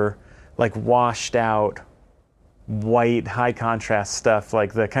cover, like washed out white high contrast stuff,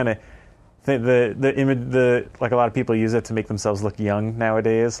 like the kind of the image, like a lot of people use it to make themselves look young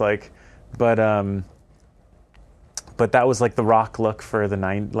nowadays, like, but that was like the rock look for the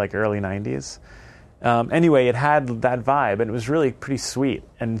early 90s. Anyway, it had that vibe and it was really pretty sweet.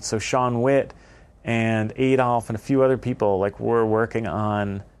 And so Sean Witt and Adolf and a few other people like were working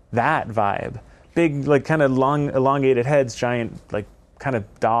on that vibe. Big, like kind of long elongated heads, giant like kind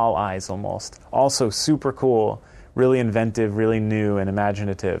of doll eyes almost. Also super cool, really inventive, really new and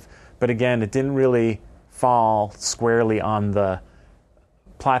imaginative. But again, it didn't really fall squarely on the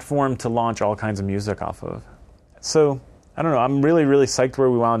platform to launch all kinds of music off of. So, I don't know, I'm really, really psyched where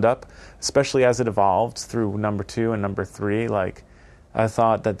we wound up, especially as it evolved through number 2 and number 3. Like, I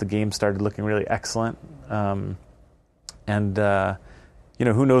thought that the game started looking really excellent. You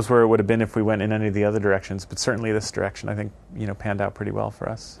know, who knows where it would have been if we went in any of the other directions, but certainly this direction, I think, you know, panned out pretty well for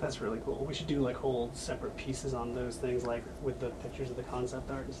us. That's really cool. We should do like whole separate pieces on those things, like with the pictures of the concept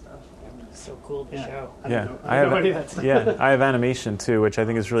art and stuff. It's so cool to show. I have animation too, which I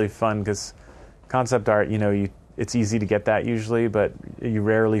think is really fun because concept art, you know, it's easy to get that usually, but you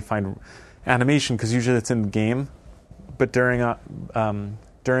rarely find animation because usually it's in the game. But during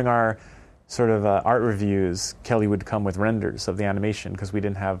our sort of art reviews, Kelly would come with renders of the animation because we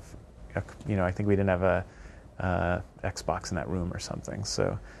didn't have, I think we didn't have a Xbox in that room or something.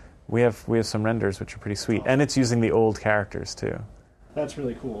 So we have some renders which are pretty sweet, and it's using the old characters too. That's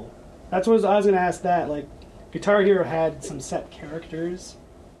really cool. That's what I was going to ask. That like, Guitar Hero had some set characters,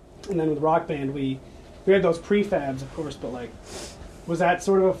 and then with Rock Band we had those prefabs, of course. But like, was that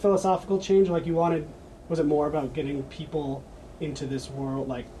sort of a philosophical change? Like, was it more about getting people into this world,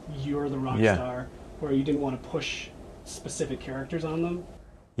 like you're the rock star, where you didn't want to push specific characters on them?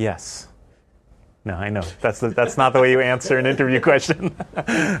 Yes. No, I know. That's not the way you answer an interview question.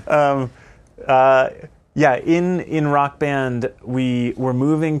 In Rock Band, we were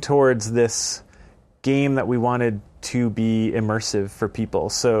moving towards this game that we wanted to be immersive for people.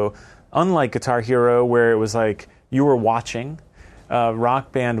 So unlike Guitar Hero, where it was like you were watching,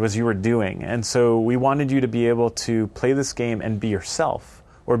 Rock Band was you were doing. And so we wanted you to be able to play this game and be yourself,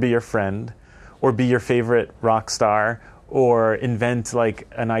 or be your friend, or be your favorite rock star, or invent like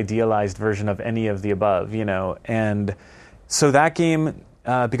an idealized version of any of the above, And so that game,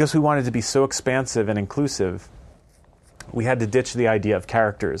 because we wanted to be so expansive and inclusive, we had to ditch the idea of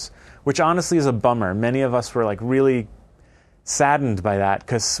characters, which honestly is a bummer. Many of us were like really saddened by that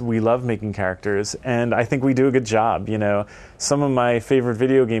because we love making characters, and I think we do a good job. Some of my favorite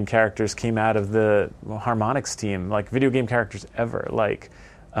video game characters came out of the Harmonix team, like video game characters ever. Like,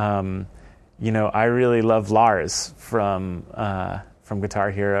 I really love Lars from Guitar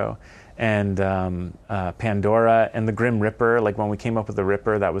Hero, and Pandora and the Grim Ripper. Like when we came up with the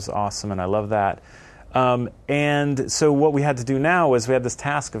Ripper, that was awesome, and I love that. And so what we had to do now was we had this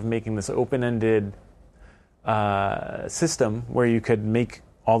task of making this open-ended system where you could make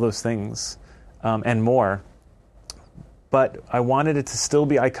all those things and more. But I wanted it to still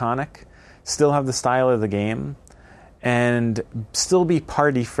be iconic, still have the style of the game, and still be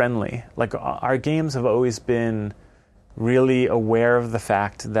party friendly. Like our games have always been really aware of the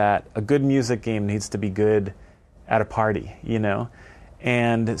fact that a good music game needs to be good at a party,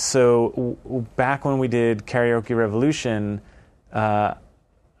 And so back when we did Karaoke Revolution,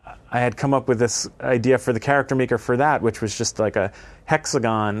 I had come up with this idea for the character maker for that, which was just like a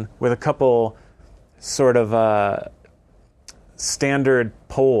hexagon with a couple sort of standard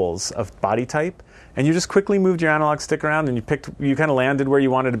poles of body type, and you just quickly moved your analog stick around and you kind of landed where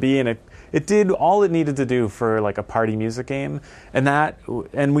you wanted to be, and it did all it needed to do for like a party music game,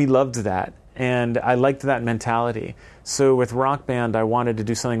 and we loved that, and I liked that mentality. So with Rock Band, I wanted to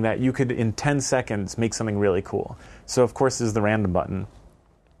do something that you could in 10 seconds make something really cool. So of course there's the random button.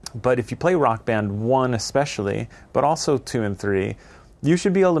 But if you play Rock Band 1 especially, but also 2 and 3, you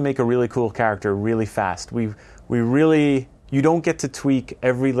should be able to make a really cool character really fast. You don't get to tweak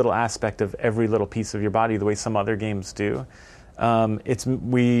every little aspect of every little piece of your body the way some other games do.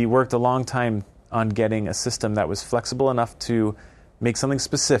 We worked a long time on getting a system that was flexible enough to make something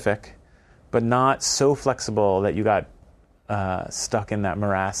specific, but not so flexible that you got stuck in that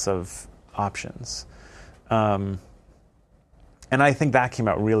morass of options. And I think that came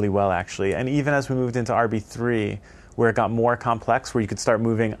out really well, actually. And even as we moved into RB3, where it got more complex, where you could start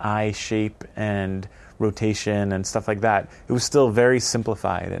moving eye shape and rotation and stuff like that, it was still very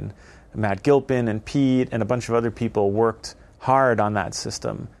simplified. And Matt Gilpin and Pete and a bunch of other people worked hard on that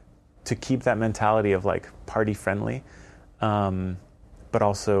system to keep that mentality of like party friendly, but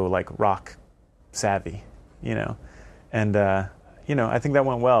also like rock savvy, And I think that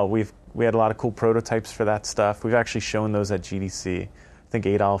went well. We had a lot of cool prototypes for that stuff. We've actually shown those at GDC. I think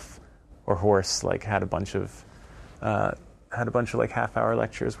Adolf or Horst had a bunch of like half-hour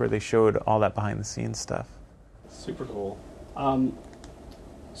lectures where they showed all that behind-the-scenes stuff. Super cool.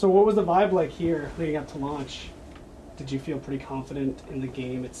 So what was the vibe like here leading up to launch? Did you feel pretty confident in the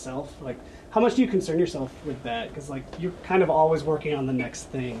game itself? Like, how much do you concern yourself with that? Because you're kind of always working on the next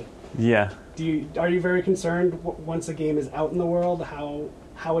thing. Yeah. Are you very concerned once a game is out in the world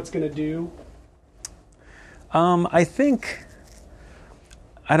how it's going to do? I think,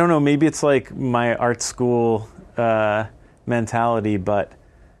 I don't know, maybe it's like my art school mentality, but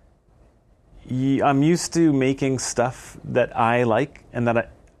I'm used to making stuff that I like and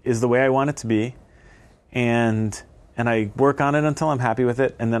that is the way I want it to be, and I work on it until I'm happy with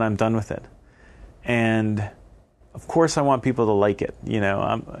it, and then I'm done with it. And of course I want people to like it,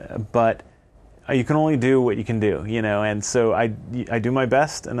 but you can only do what you can do, and so I do my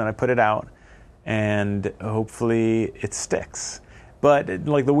best, and then I put it out, and hopefully it sticks. But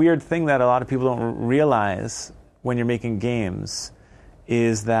the weird thing that a lot of people don't realize when you're making games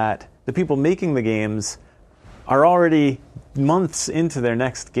is that the people making the games are already months into their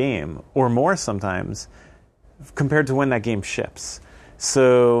next game, or more sometimes, compared to when that game ships.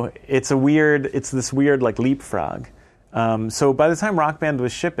 So it's this weird like leapfrog. So by the time Rock Band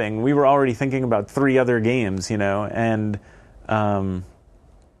was shipping, we were already thinking about 3 other games, and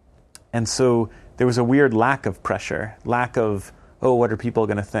so there was a weird lack of pressure, what are people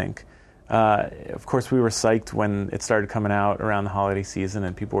going to think? Of course, we were psyched when it started coming out around the holiday season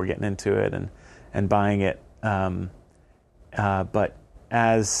and people were getting into it and buying it. But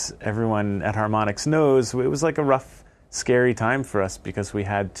as everyone at Harmonix knows, it was like a rough, scary time for us because we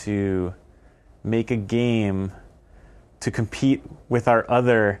had to make a game to compete with our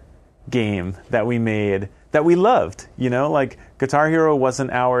other game that we made that we loved. Like Guitar Hero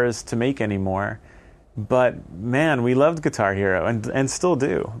wasn't ours to make anymore. But man, we loved Guitar Hero and still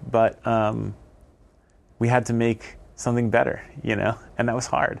do. But we had to make something better, and that was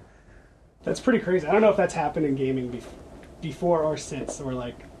hard. That's pretty crazy. I don't know if that's happened in gaming before or since, or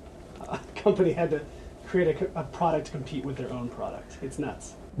like a company had to create a product to compete with their own product. It's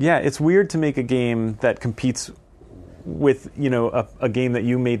nuts. Yeah, it's weird to make a game that competes with a game that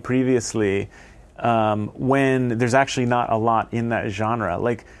you made previously when there's actually not a lot in that genre.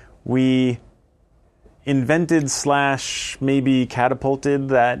 Like we invented / maybe catapulted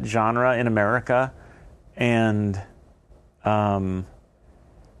that genre in America, and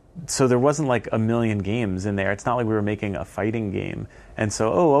so there wasn't like a million games in there. It's not like we were making a fighting game, and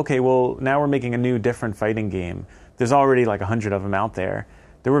so okay, well now we're making a new different fighting game. There's already like 100 of them out there.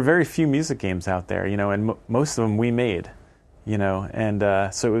 There were very few music games out there, and most of them we made,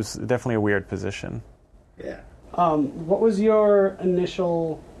 and so it was definitely a weird position. Yeah. What was your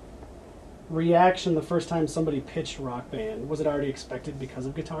initial reaction the first time somebody pitched Rock Band? Was it already expected because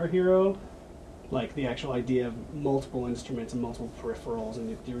of Guitar Hero? Like the actual idea of multiple instruments and multiple peripherals,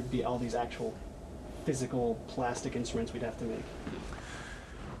 and there would be all these actual physical plastic instruments we'd have to make?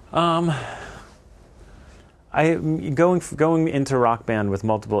 Going into Rock Band with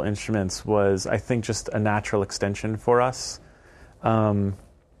multiple instruments was, I think, just a natural extension for us.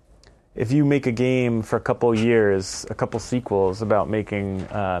 If you make a game for a couple years, a couple sequels about making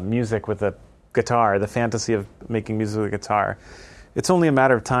music with a guitar, the fantasy of making music with a guitar, it's only a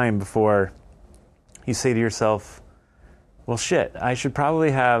matter of time before you say to yourself, well, shit, I should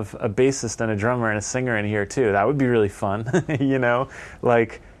probably have a bassist and a drummer and a singer in here too. That would be really fun,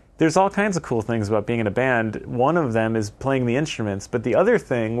 Like, there's all kinds of cool things about being in a band. One of them is playing the instruments, but the other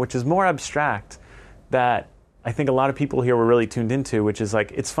thing, which is more abstract, that I think a lot of people here were really tuned into, which is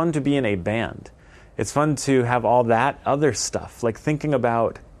like, it's fun to be in a band. It's fun to have all that other stuff, like thinking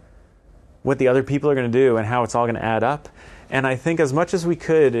about what the other people are going to do and how it's all going to add up. And I think as much as we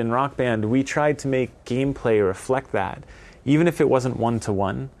could in Rock Band, we tried to make gameplay reflect that, even if it wasn't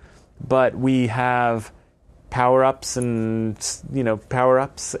one-to-one. But we have power-ups and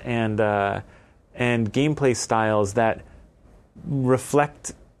gameplay styles that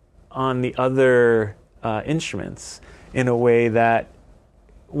reflect on the other instruments in a way that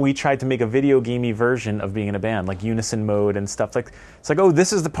we tried to make a video gamey version of being in a band, like unison mode and stuff. Like it's like, oh,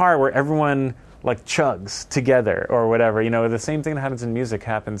 this is the part where everyone like chugs together or whatever. The same thing that happens in music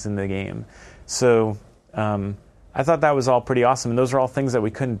happens in the game. So I thought that was all pretty awesome, and those are all things that we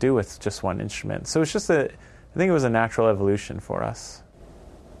couldn't do with just one instrument. So it's just I think it was a natural evolution for us.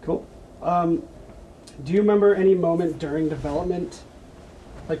 Cool. Do you remember any moment during development,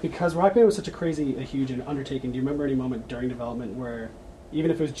 like because Rock Band was such a huge undertaking, do you remember any moment during development where,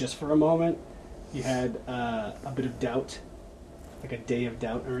 even if it was just for a moment, you had a bit of doubt, like a day of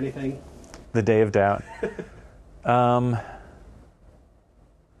doubt or anything? The day of doubt?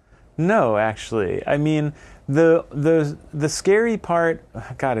 No, actually. I mean, the scary part,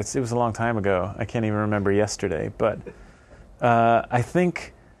 God, it was a long time ago. I can't even remember yesterday, but I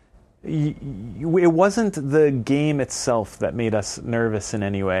think it wasn't the game itself that made us nervous in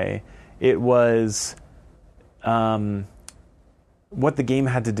any way. It was what the game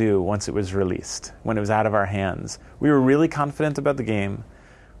had to do once it was released, when it was out of our hands. We were really confident about the game.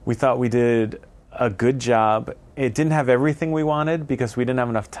 We thought we did a good job. It didn't have everything we wanted because we didn't have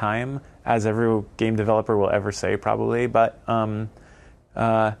enough time, as every game developer will ever say probably. But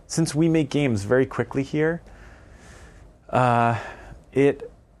since we make games very quickly here, it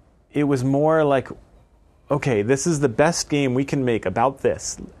was more like, okay, this is the best game we can make about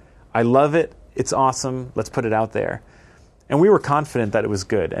this. I love it. It's awesome. Let's put it out there. And we were confident that it was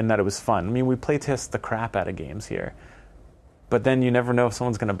good and that it was fun. I mean, we playtest the crap out of games here. But then you never know if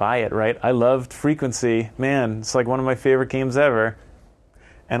someone's going to buy it, right? I loved Frequency. Man, it's like one of my favorite games ever.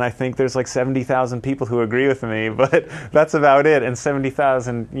 And I think there's like 70,000 people who agree with me, but that's about it. And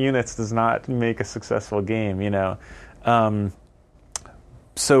 70,000 units does not make a successful game,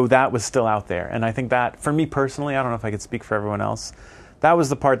 So that was still out there. And I think that, for me personally, I don't know if I could speak for everyone else, that was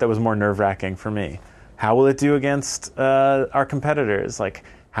the part that was more nerve-wracking for me. How will it do against our competitors? Like,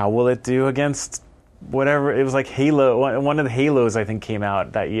 how will it do against whatever? It was like Halo. One of the Halos, I think, came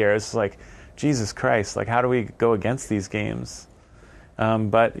out that year. It's like, Jesus Christ, like, how do we go against these games?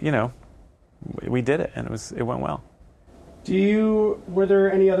 But, you know, we did it, and it went well. Were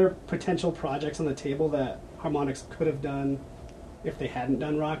there any other potential projects on the table that Harmonix could have done if they hadn't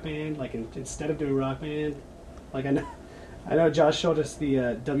done Rock Band? Like, instead of doing Rock Band? Like, I know Josh showed us the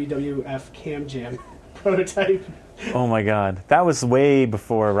WWF Cam Jam prototype. Oh my God. That was way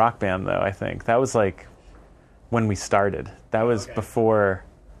before Rock Band, though, I think. That was like when we started. That was before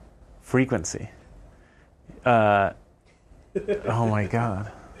Frequency. Oh my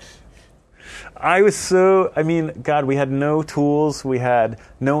God. God, we had no tools. We had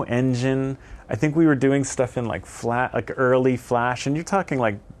no engine. I think we were doing stuff in like early Flash, and you're talking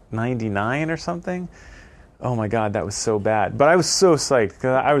like 99 or something. Oh my God, that was so bad. But I was so psyched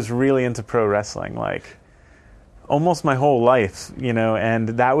because I was really into pro wrestling, like almost my whole life, you know, and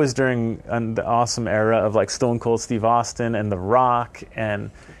that was during the awesome era of like Stone Cold Steve Austin and The Rock, and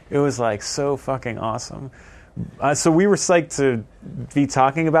it was like so fucking awesome. So we were psyched to be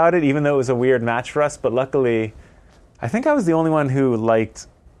talking about it, even though it was a weird match for us, but luckily, I think I was the only one who liked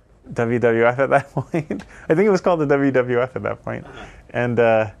WWF at that point. I think it was called the WWF at that point. And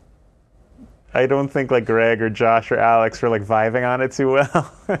I don't think like Greg or Josh or Alex were like vibing on it too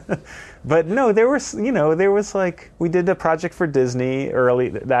well. But no, there was like, we did a project for Disney early.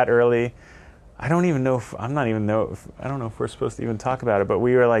 I don't know if we're supposed to even talk about it, but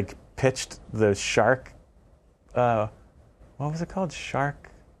we were like pitched the Shark, what was it called? Shark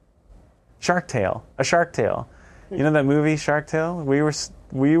Tale. A Shark Tale. You know that movie Shark Tale?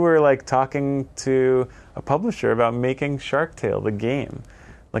 We were like talking to a publisher about making Shark Tale, the game.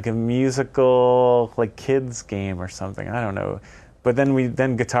 Like a musical, like kids game or something. I don't know. But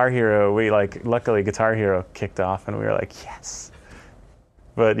then Guitar Hero, luckily Guitar Hero kicked off, and we were like, yes.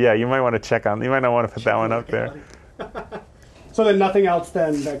 But yeah, you might not want to put that one up there. So then nothing else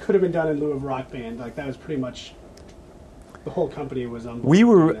then that could have been done in lieu of Rock Band. Like that was pretty much the whole company was on board.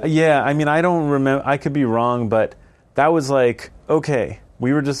 I don't remember. I could be wrong, but that was like, okay,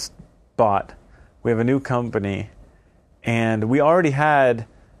 we were just bought. We have a new company, and we already had.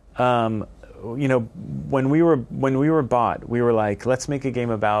 When we were bought, we were like, let's make a game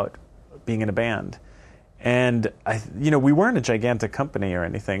about being in a band. And we weren't a gigantic company or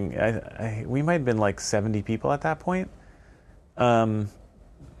anything. We might have been like 70 people at that point,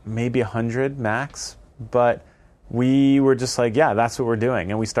 maybe 100 max. But we were just like, yeah, that's what we're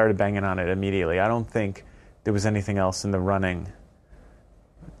doing, and we started banging on it immediately. I don't think there was anything else in the running.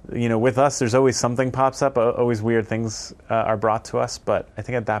 You know, with us, there's always something pops up. Always weird things are brought to us. But I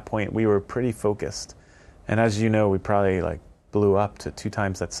think at that point we were pretty focused. And as you know, we probably like blew up to 2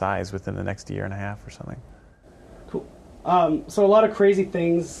 times that size within the next year and a half or something. Cool. So a lot of crazy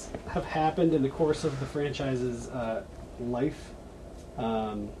things have happened in the course of the franchise's life.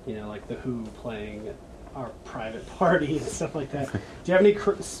 Like the Who playing our private party and stuff like that. Do you have any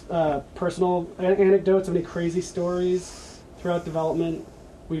personal anecdotes of any crazy stories throughout development?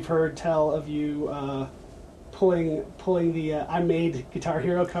 We've heard tell of you pulling the I made Guitar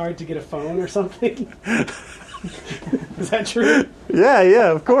Hero card to get a phone or something. Is that true?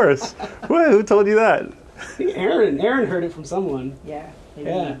 Yeah, of course. Who told you that? I think Aaron heard it from someone. Yeah,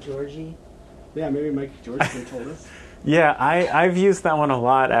 maybe Georgie. Yeah, maybe Mike Georgie told us. Yeah, I've used that one a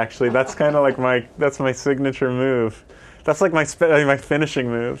lot, actually. That's kind of like my signature move. That's like my finishing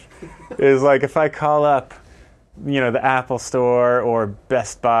move. Is like if I call up, the Apple Store or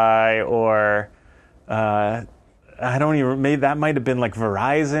Best Buy or maybe that might have been like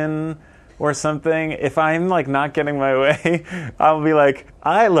Verizon or something. If I'm like not getting my way, I'll be like,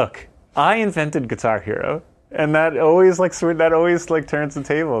 I invented Guitar Hero, and that always turns the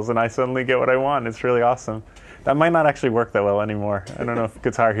tables, and I suddenly get what I want. It's really awesome. That might not actually work that well anymore. I don't know if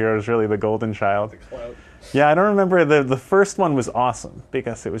Guitar Hero is really the golden child. Yeah, I don't remember. The first one was awesome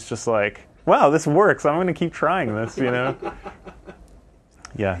because it was just like, wow, this works. I'm going to keep trying this, Yeah,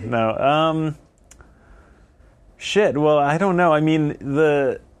 no. Shit, well, I don't know. I mean,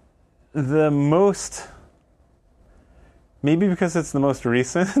 the most... Maybe because it's the most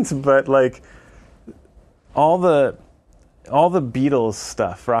recent, but like all the Beatles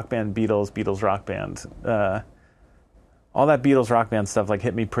stuff, Rock Band, Beatles Rock Band, all that Beatles Rock Band stuff like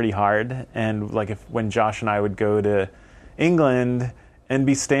hit me pretty hard. And like when Josh and I would go to England and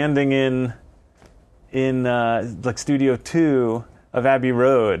be standing in like Studio 2 of Abbey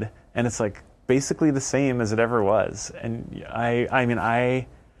Road, and it's like basically the same as it ever was. And I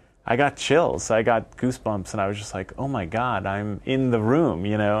I got chills. I got goosebumps, and I was just like, oh my God, I'm in the room,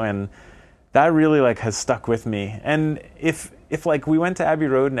 and that really like has stuck with me. And if like we went to Abbey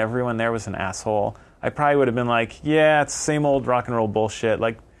Road and everyone there was an asshole, I probably would have been like, yeah, it's the same old rock and roll bullshit.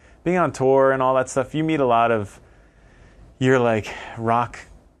 Like being on tour and all that stuff, you meet a lot of your like rock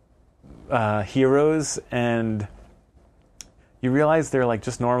heroes, and you realize they're like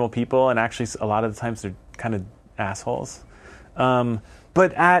just normal people, and actually a lot of the times they're kind of assholes.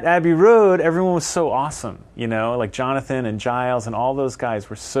 But at Abbey Road, everyone was so awesome, like Jonathan and Giles and all those guys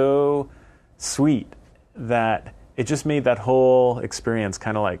were so sweet that it just made that whole experience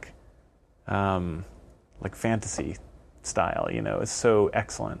kind of like fantasy style, It's so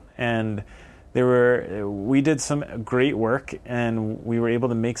excellent. And we did some great work, and we were able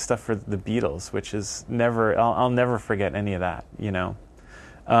to make stuff for the Beatles, which is I'll never forget any of that,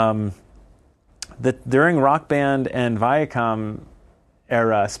 during Rock Band and Viacom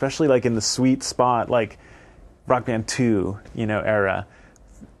era, especially like in the sweet spot, like Rock Band 2, era,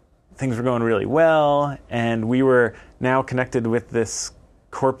 things were going really well, and we were now connected with this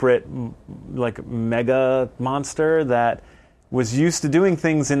corporate like mega monster that was used to doing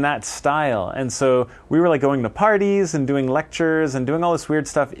things in that style. And so we were like going to parties and doing lectures and doing all this weird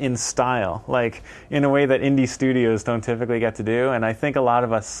stuff in style, like in a way that indie studios don't typically get to do. And I think a lot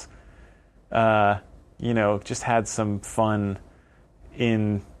of us just had some fun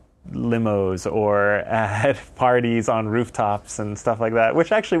in limos or at parties on rooftops and stuff like that,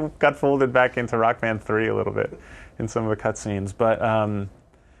 which actually got folded back into Rock Band 3 a little bit in some of the cutscenes. But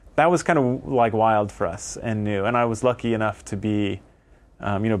that was kind of like wild for us and new. And I was lucky enough to be,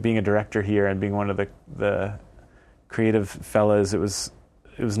 being a director here and being one of the creative fellas. It was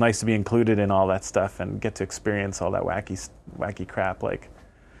nice to be included in all that stuff and get to experience all that wacky crap. Like,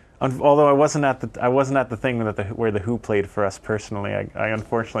 although I wasn't at the thing where the Who played for us personally. I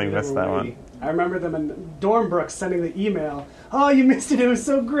unfortunately missed that one. I remember them in Dornbrook sending the email. Oh, you missed it! It was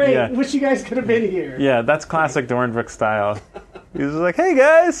so great. Yeah. Wish you guys could have been here. Yeah, that's classic Dornbrook style. He was like, "Hey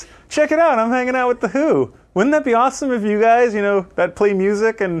guys, check it out! I'm hanging out with the Who. Wouldn't that be awesome if you guys, that play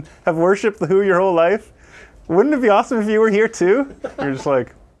music and have worshipped the Who your whole life? Wouldn't it be awesome if you were here too?" You're just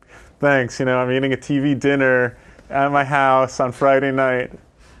like, "Thanks. I'm eating a TV dinner at my house on Friday night."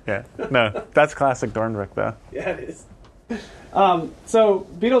 Yeah, no, that's classic Dornbrook, though. Yeah, it is. So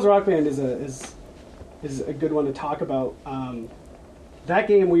Beatles Rock Band is a good one to talk about. That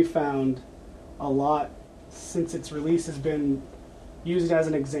game we found a lot since its release has been used as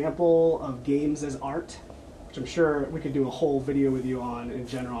an example of games as art, which I'm sure we could do a whole video with you on in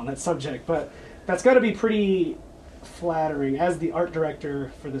general on that subject. But that's got to be pretty flattering as the art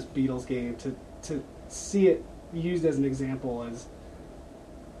director for this Beatles game to see it used as an example as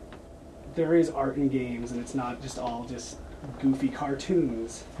there is art in games, and it's not just all just goofy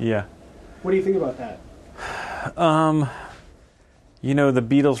cartoons. Yeah. What do you think about that? The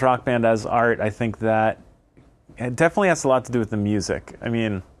Beatles Rock Band as art, I think that it definitely has a lot to do with the music. I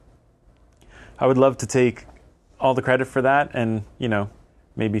mean, I would love to take all the credit for that, and,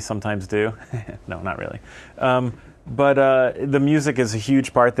 maybe sometimes do. No, not really. But the music is a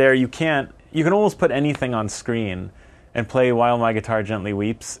huge part there. You can almost put anything on screen and play While My Guitar Gently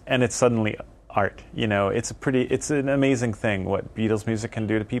Weeps, and it's suddenly art. It's an amazing thing what Beatles music can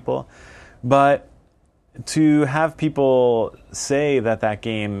do to people. But to have people say that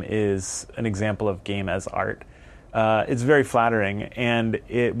game is an example of game as art, it's very flattering, and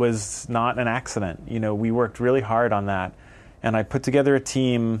it was not an accident. We worked really hard on that, and I put together a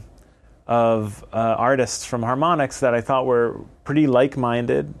team of artists from Harmonix that I thought were pretty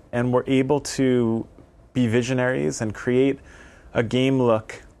like-minded and were able to be visionaries and create a game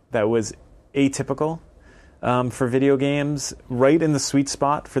look that was atypical for video games, right in the sweet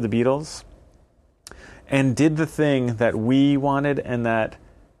spot for the Beatles, and did the thing that we wanted and that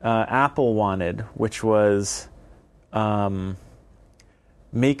Apple wanted, which was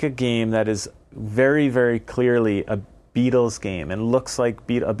make a game that is very, very clearly a Beatles game and looks like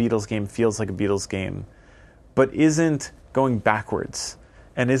a Beatles game, feels like a Beatles game, but isn't going backwards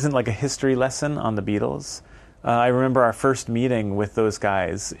and isn't like a history lesson on the Beatles. I remember our first meeting with those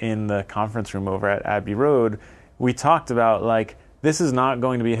guys in the conference room over at Abbey Road. We talked about, like, this is not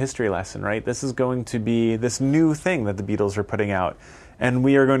going to be a history lesson, right? This is going to be this new thing that the Beatles are putting out, and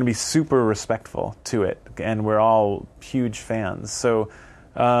we are going to be super respectful to it, and we're all huge fans. So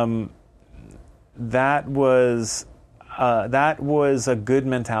that was a good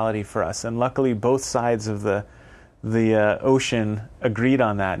mentality for us, and luckily both sides of the ocean agreed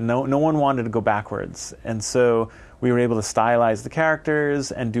on that. No one wanted to go backwards, and so we were able to stylize the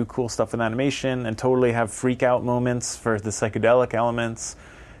characters and do cool stuff with animation and totally have freak out moments for the psychedelic elements,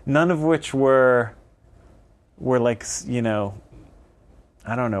 none of which were like,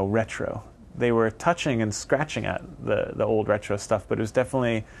 I don't know, retro. They were touching and scratching at the old retro stuff, but it was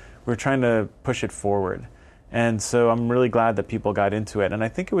definitely, we were trying to push it forward. And so I'm really glad that people got into it. And I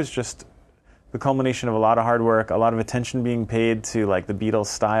think it was just the culmination of a lot of hard work, a lot of attention being paid to like the Beatles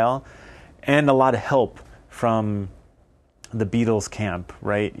style, and a lot of help from the Beatles camp,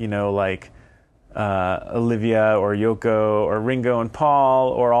 right? Like Olivia or Yoko or Ringo and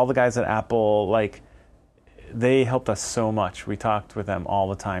Paul or all the guys at Apple, like they helped us so much. We talked with them all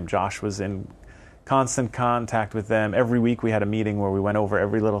the time. Josh was in constant contact with them. Every week we had a meeting where we went over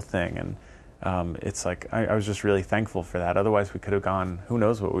every little thing, and it's like I was just really thankful for that. Otherwise, we could have gone. Who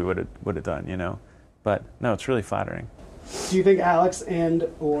knows what we would have done, But no, it's really flattering. Do you think Alex and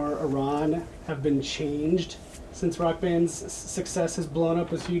or Iran have been changed since Rock Band's success has blown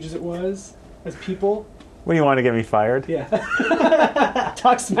up as huge as it was as people? What do you want to get me fired? Yeah.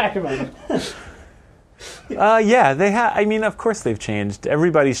 Talk smack about it. Yeah, they have. I mean, of course they've changed.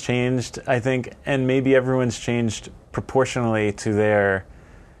 Everybody's changed, I think, and maybe everyone's changed proportionally to their,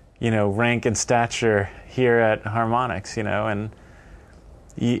 rank and stature here at Harmonix, and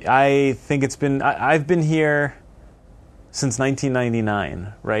I think it's been. I've been here since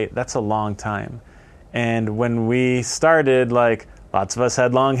 1999, right? That's a long time. And when we started, like, lots of us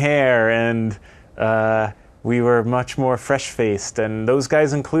had long hair, and we were much more fresh-faced, and those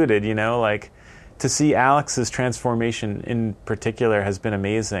guys included, like. To see Alex's transformation in particular has been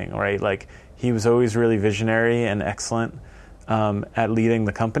amazing, right? Like, he was always really visionary and excellent at leading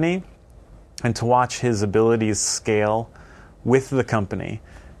the company. And to watch his abilities scale with the company,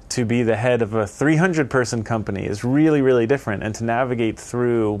 to be the head of a 300-person company is really, really different. And to navigate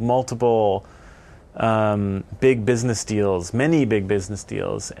through multiple big business deals, many big business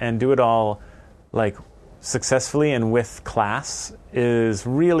deals, and do it all, like, successfully and with class is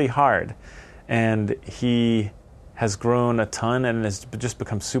really hard. And he has grown a ton and has just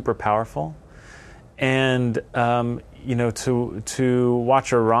become super powerful. And, to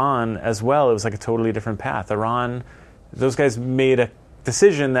watch Iran as well, it was like a totally different path. Iran, those guys made a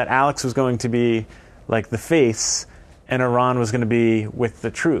decision that Alex was going to be like the face and Iran was going to be with the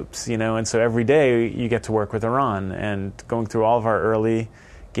troops, And so every day you get to work with Iran. And going through all of our early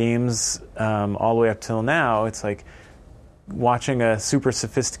games all the way up till now, it's like, watching a super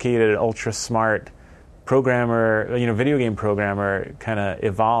sophisticated, ultra smart programmer, video game programmer kind of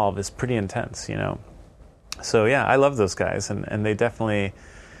evolve is pretty intense, So yeah, I love those guys, and they've done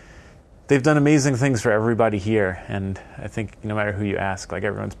amazing things for everybody here. And I think no matter who you ask, like,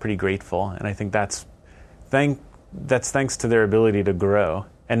 everyone's pretty grateful. And I think that's thanks to their ability to grow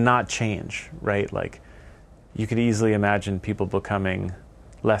and not change, right? Like, you could easily imagine people becoming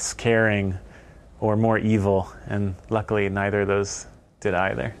less caring or more evil, and luckily neither of those did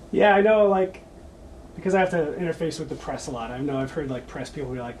either. Yeah, I know, like, because I have to interface with the press a lot. I know I've heard, like, press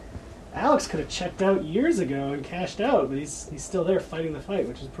people be like, Alex could have checked out years ago and cashed out, but he's still there fighting the fight,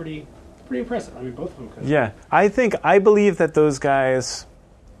 which is pretty impressive. I mean, both of them could. Yeah, I believe that those guys,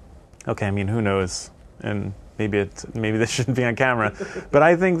 okay, I mean, who knows, and maybe this shouldn't be on camera, but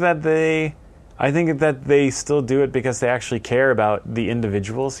I think that they still do it because they actually care about the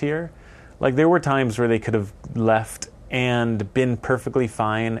individuals here. Like, there were times where they could have left and been perfectly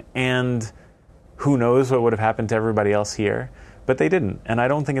fine, and who knows what would have happened to everybody else here, but they didn't. And I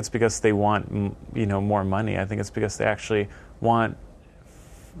don't think it's because they want, more money. I think it's because they actually want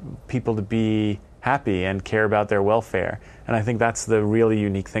people to be happy and care about their welfare. And I think that's the really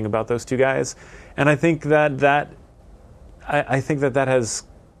unique thing about those two guys. And I think that has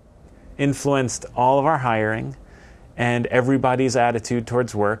influenced all of our hiring and everybody's attitude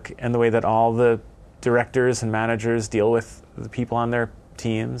towards work, and the way that all the directors and managers deal with the people on their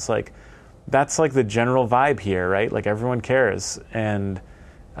teams. Like, that's like the general vibe here, right? Like, everyone cares, and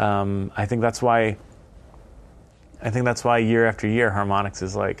I think that's why year after year Harmonix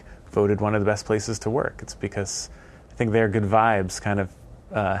is like voted one of the best places to work. It's because I think their good vibes kind of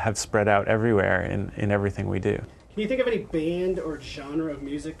have spread out everywhere in everything we do. Can you think of any band or genre of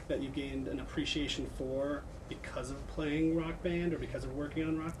music that you gained an appreciation for because of playing Rock Band or because of working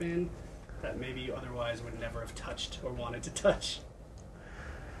on Rock Band that maybe you otherwise would never have touched or wanted to touch?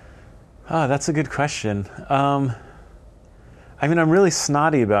 Oh, that's a good question. I mean, I'm really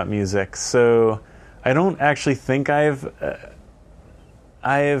snotty about music, so I don't actually think I've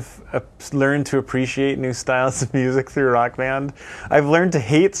learned to appreciate new styles of music through Rock Band. I've learned to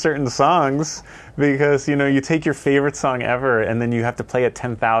hate certain songs because, you take your favorite song ever and then you have to play it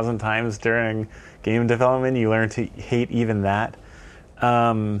 10,000 times during game development. You learn to hate even that.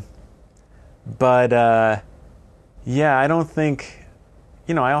 Yeah, I don't think...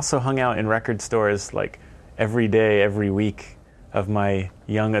 I also hung out in record stores like every day, every week of my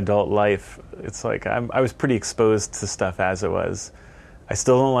young adult life. It's like I was pretty exposed to stuff as it was. I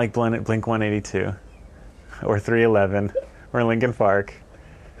still don't like Blink 182 or 311 or Linkin Park.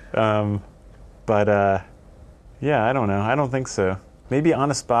 Yeah, I don't know. I don't think so. Maybe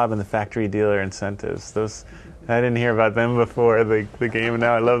Honest Bob and the Factory Dealer Incentives. Those I didn't hear about them before the game, and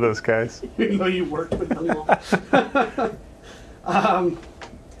now I love those guys. Even though you worked with them all.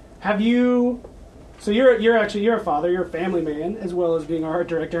 Have you? So you're a father. You're a family man as well as being our art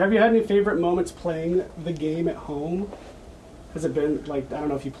director. Have you had any favorite moments playing the game at home? Has it been like, I don't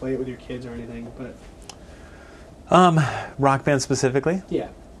know if you play it with your kids or anything, but Rock Band specifically? Yeah.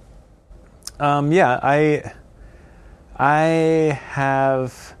 Yeah, I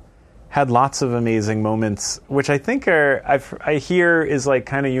have had lots of amazing moments, which I think I hear is like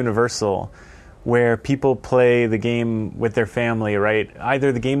kind of universal, where people play the game with their family, right?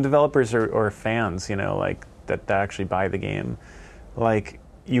 Either the game developers or fans, like that actually buy the game. Like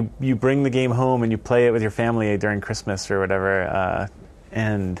you bring the game home and you play it with your family during Christmas or whatever,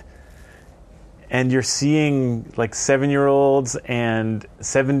 and you're seeing like 7-year-olds and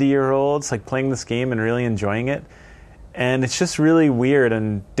 70-year-olds like playing this game and really enjoying it. And it's just really weird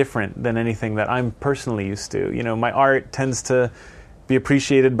and different than anything that I'm personally used to. My art tends to be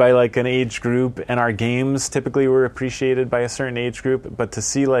appreciated by like an age group, and our games typically were appreciated by a certain age group. But to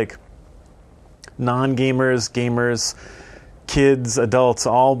see like non-gamers, gamers, kids, adults,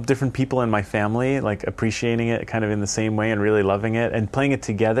 all different people in my family like appreciating it kind of in the same way and really loving it and playing it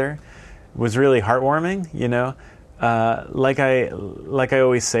together was really heartwarming, Like I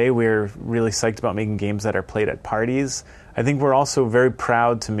always say, we're really psyched about making games that are played at parties. I think we're also very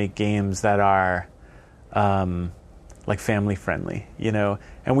proud to make games that are like family friendly,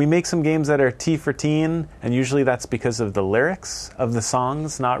 And we make some games that are T for teen, and usually that's because of the lyrics of the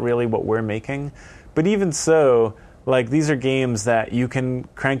songs, not really what we're making. But even so, like these are games that you can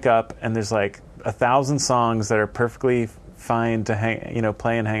crank up, and there's like 1,000 songs that are perfectly fine to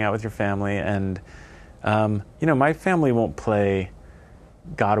play and hang out with your family. And my family won't play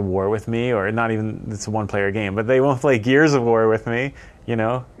God of War with me, or not even, it's a one-player game, but they won't play Gears of War with me,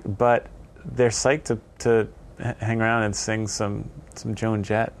 but they're psyched to hang around and sing some Joan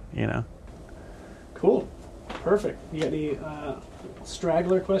Jett, Cool. Perfect. You got any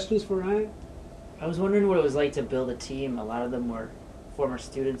straggler questions for Ryan? I was wondering what it was like to build a team. A lot of them were former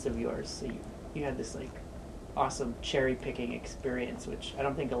students of yours, so you had this like awesome cherry-picking experience, which I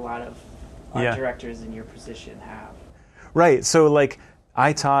don't think a lot of art directors in your position have. Right. So like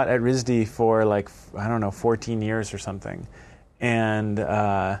I taught at RISD for 14 years or something. And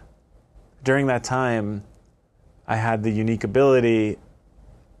during that time, I had the unique ability,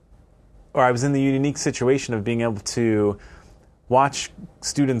 or I was in the unique situation of being able to watch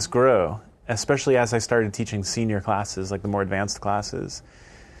students grow, especially as I started teaching senior classes, like the more advanced classes.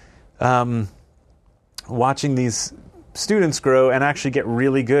 Watching these students grow and actually get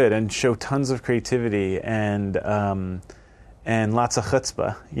really good and show tons of creativity and lots of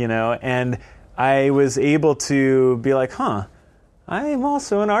chutzpah, and I was able to be like, I am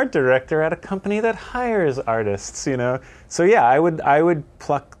also an art director at a company that hires artists, So yeah, I would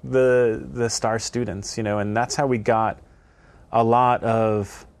pluck the star students, and that's how we got a lot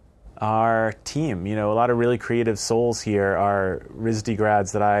of our team, a lot of really creative souls here are RISD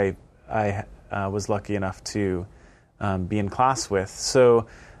grads that I was lucky enough to be in class with. So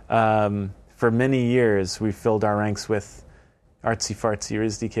for many years, we filled our ranks with artsy-fartsy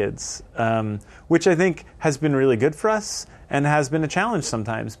RISD kids, which I think has been really good for us and has been a challenge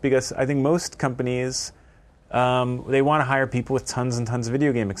sometimes, because I think most companies, they want to hire people with tons and tons of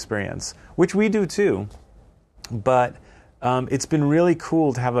video game experience, which we do too. But it's been really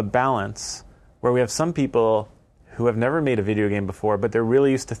cool to have a balance where we have some people who have never made a video game before, but they're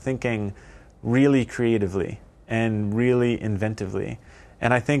really used to thinking really creatively and really inventively.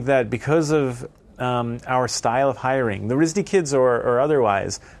 And I think that because of our style of hiring, the RISD kids or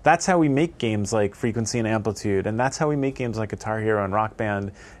otherwise, that's how we make games like Frequency and Amplitude, and that's how we make games like Guitar Hero and Rock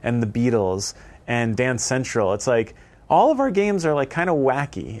Band and the Beatles and Dance Central. It's like all of our games are like kind of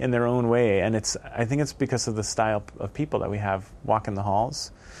wacky in their own way, and I think it's because of the style of people that we have walking the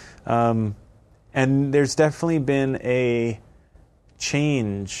halls. And there's definitely been a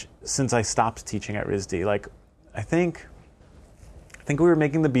change since I stopped teaching at RISD. Like I think we were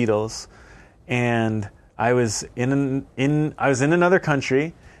making the Beatles, and I was in another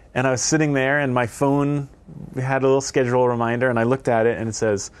country, and I was sitting there, and my phone had a little schedule reminder, and I looked at it, and it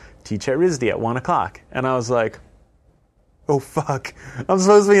says, teach at RISD at 1:00. And I was like, oh fuck, I'm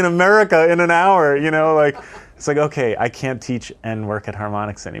supposed to be in America in an hour, like, it's like, okay, I can't teach and work at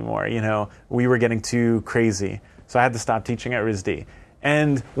Harmonix anymore, we were getting too crazy. So I had to stop teaching at RISD.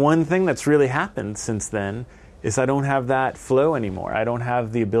 And one thing that's really happened since then is I don't have that flow anymore. I don't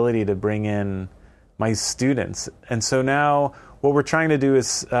have the ability to bring in my students. And so now what we're trying to do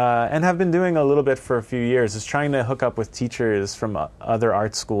is, and have been doing a little bit for a few years, is trying to hook up with teachers from other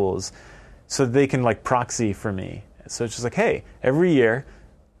art schools so they can like proxy for me. So it's just like, hey, every year,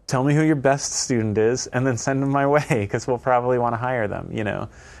 tell me who your best student is and then send them my way because we'll probably want to hire them,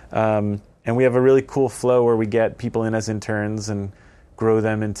 and we have a really cool flow where we get people in as interns and grow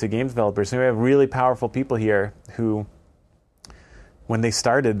them into game developers. And we have really powerful people here who, when they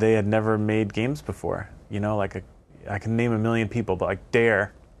started, they had never made games before. I can name a million people, but like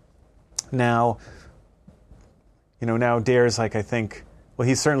Dare. Now Dare's like, I think, well,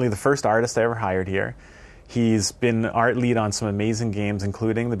 he's certainly the first artist I ever hired here. He's been art lead on some amazing games,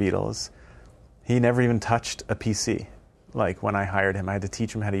 including the Beatles. He never even touched a PC. Like when I hired him, I had to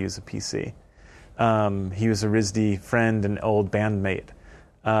teach him how to use a PC. He was a RISD friend and old bandmate.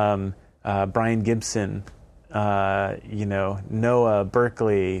 Brian Gibson, Noah,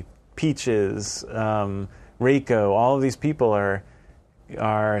 Berkeley, Peaches, Reiko, all of these people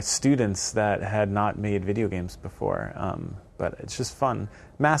are students that had not made video games before. But it's just fun.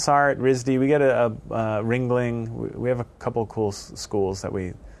 Mass Art, RISD, we get a Ringling. We have a couple of cool schools that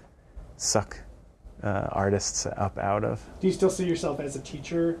we suck artists up out of. Do you still see yourself as a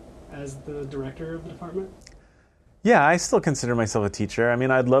teacher, as the director of the department? Yeah, I still consider myself a teacher. I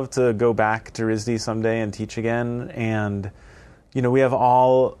mean, I'd love to go back to RISD someday and teach again. And, we have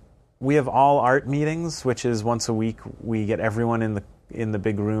all art meetings, which is once a week. We get everyone in the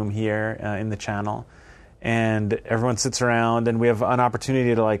big room here in the channel, and everyone sits around, and we have an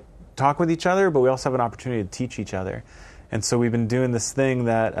opportunity to like talk with each other, but we also have an opportunity to teach each other. And so we've been doing this thing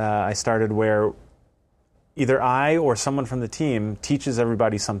that I started where either I or someone from the team teaches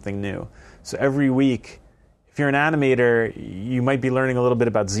everybody something new. So every week, if you're an animator, you might be learning a little bit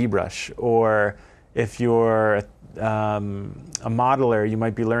about ZBrush, or if you're a modeler, you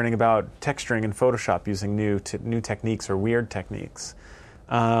might be learning about texturing in Photoshop using new techniques or weird techniques,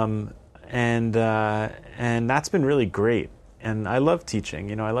 and that's been really great. And I love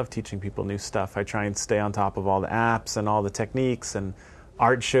teaching. I love teaching people new stuff. I try and stay on top of all the apps and all the techniques and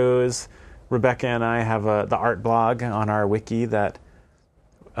art shows. Rebecca and I have the art blog on our wiki that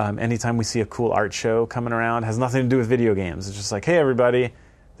anytime we see a cool art show coming around, has nothing to do with video games. It's just like, hey, everybody,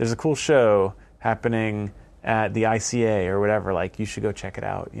 there's a cool show happening at the ICA or whatever. Like, you should go check it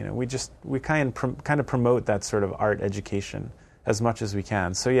out. We kind of promote that sort of art education as much as we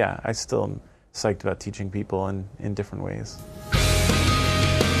can. So yeah, I still am psyched about teaching people in different ways.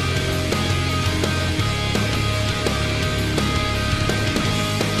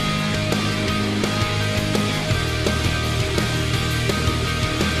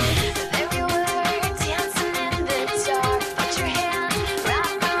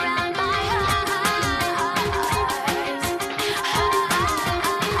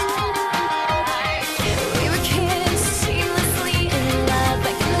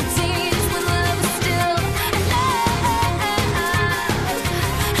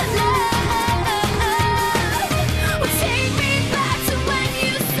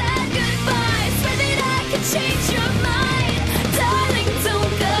 Change your mind.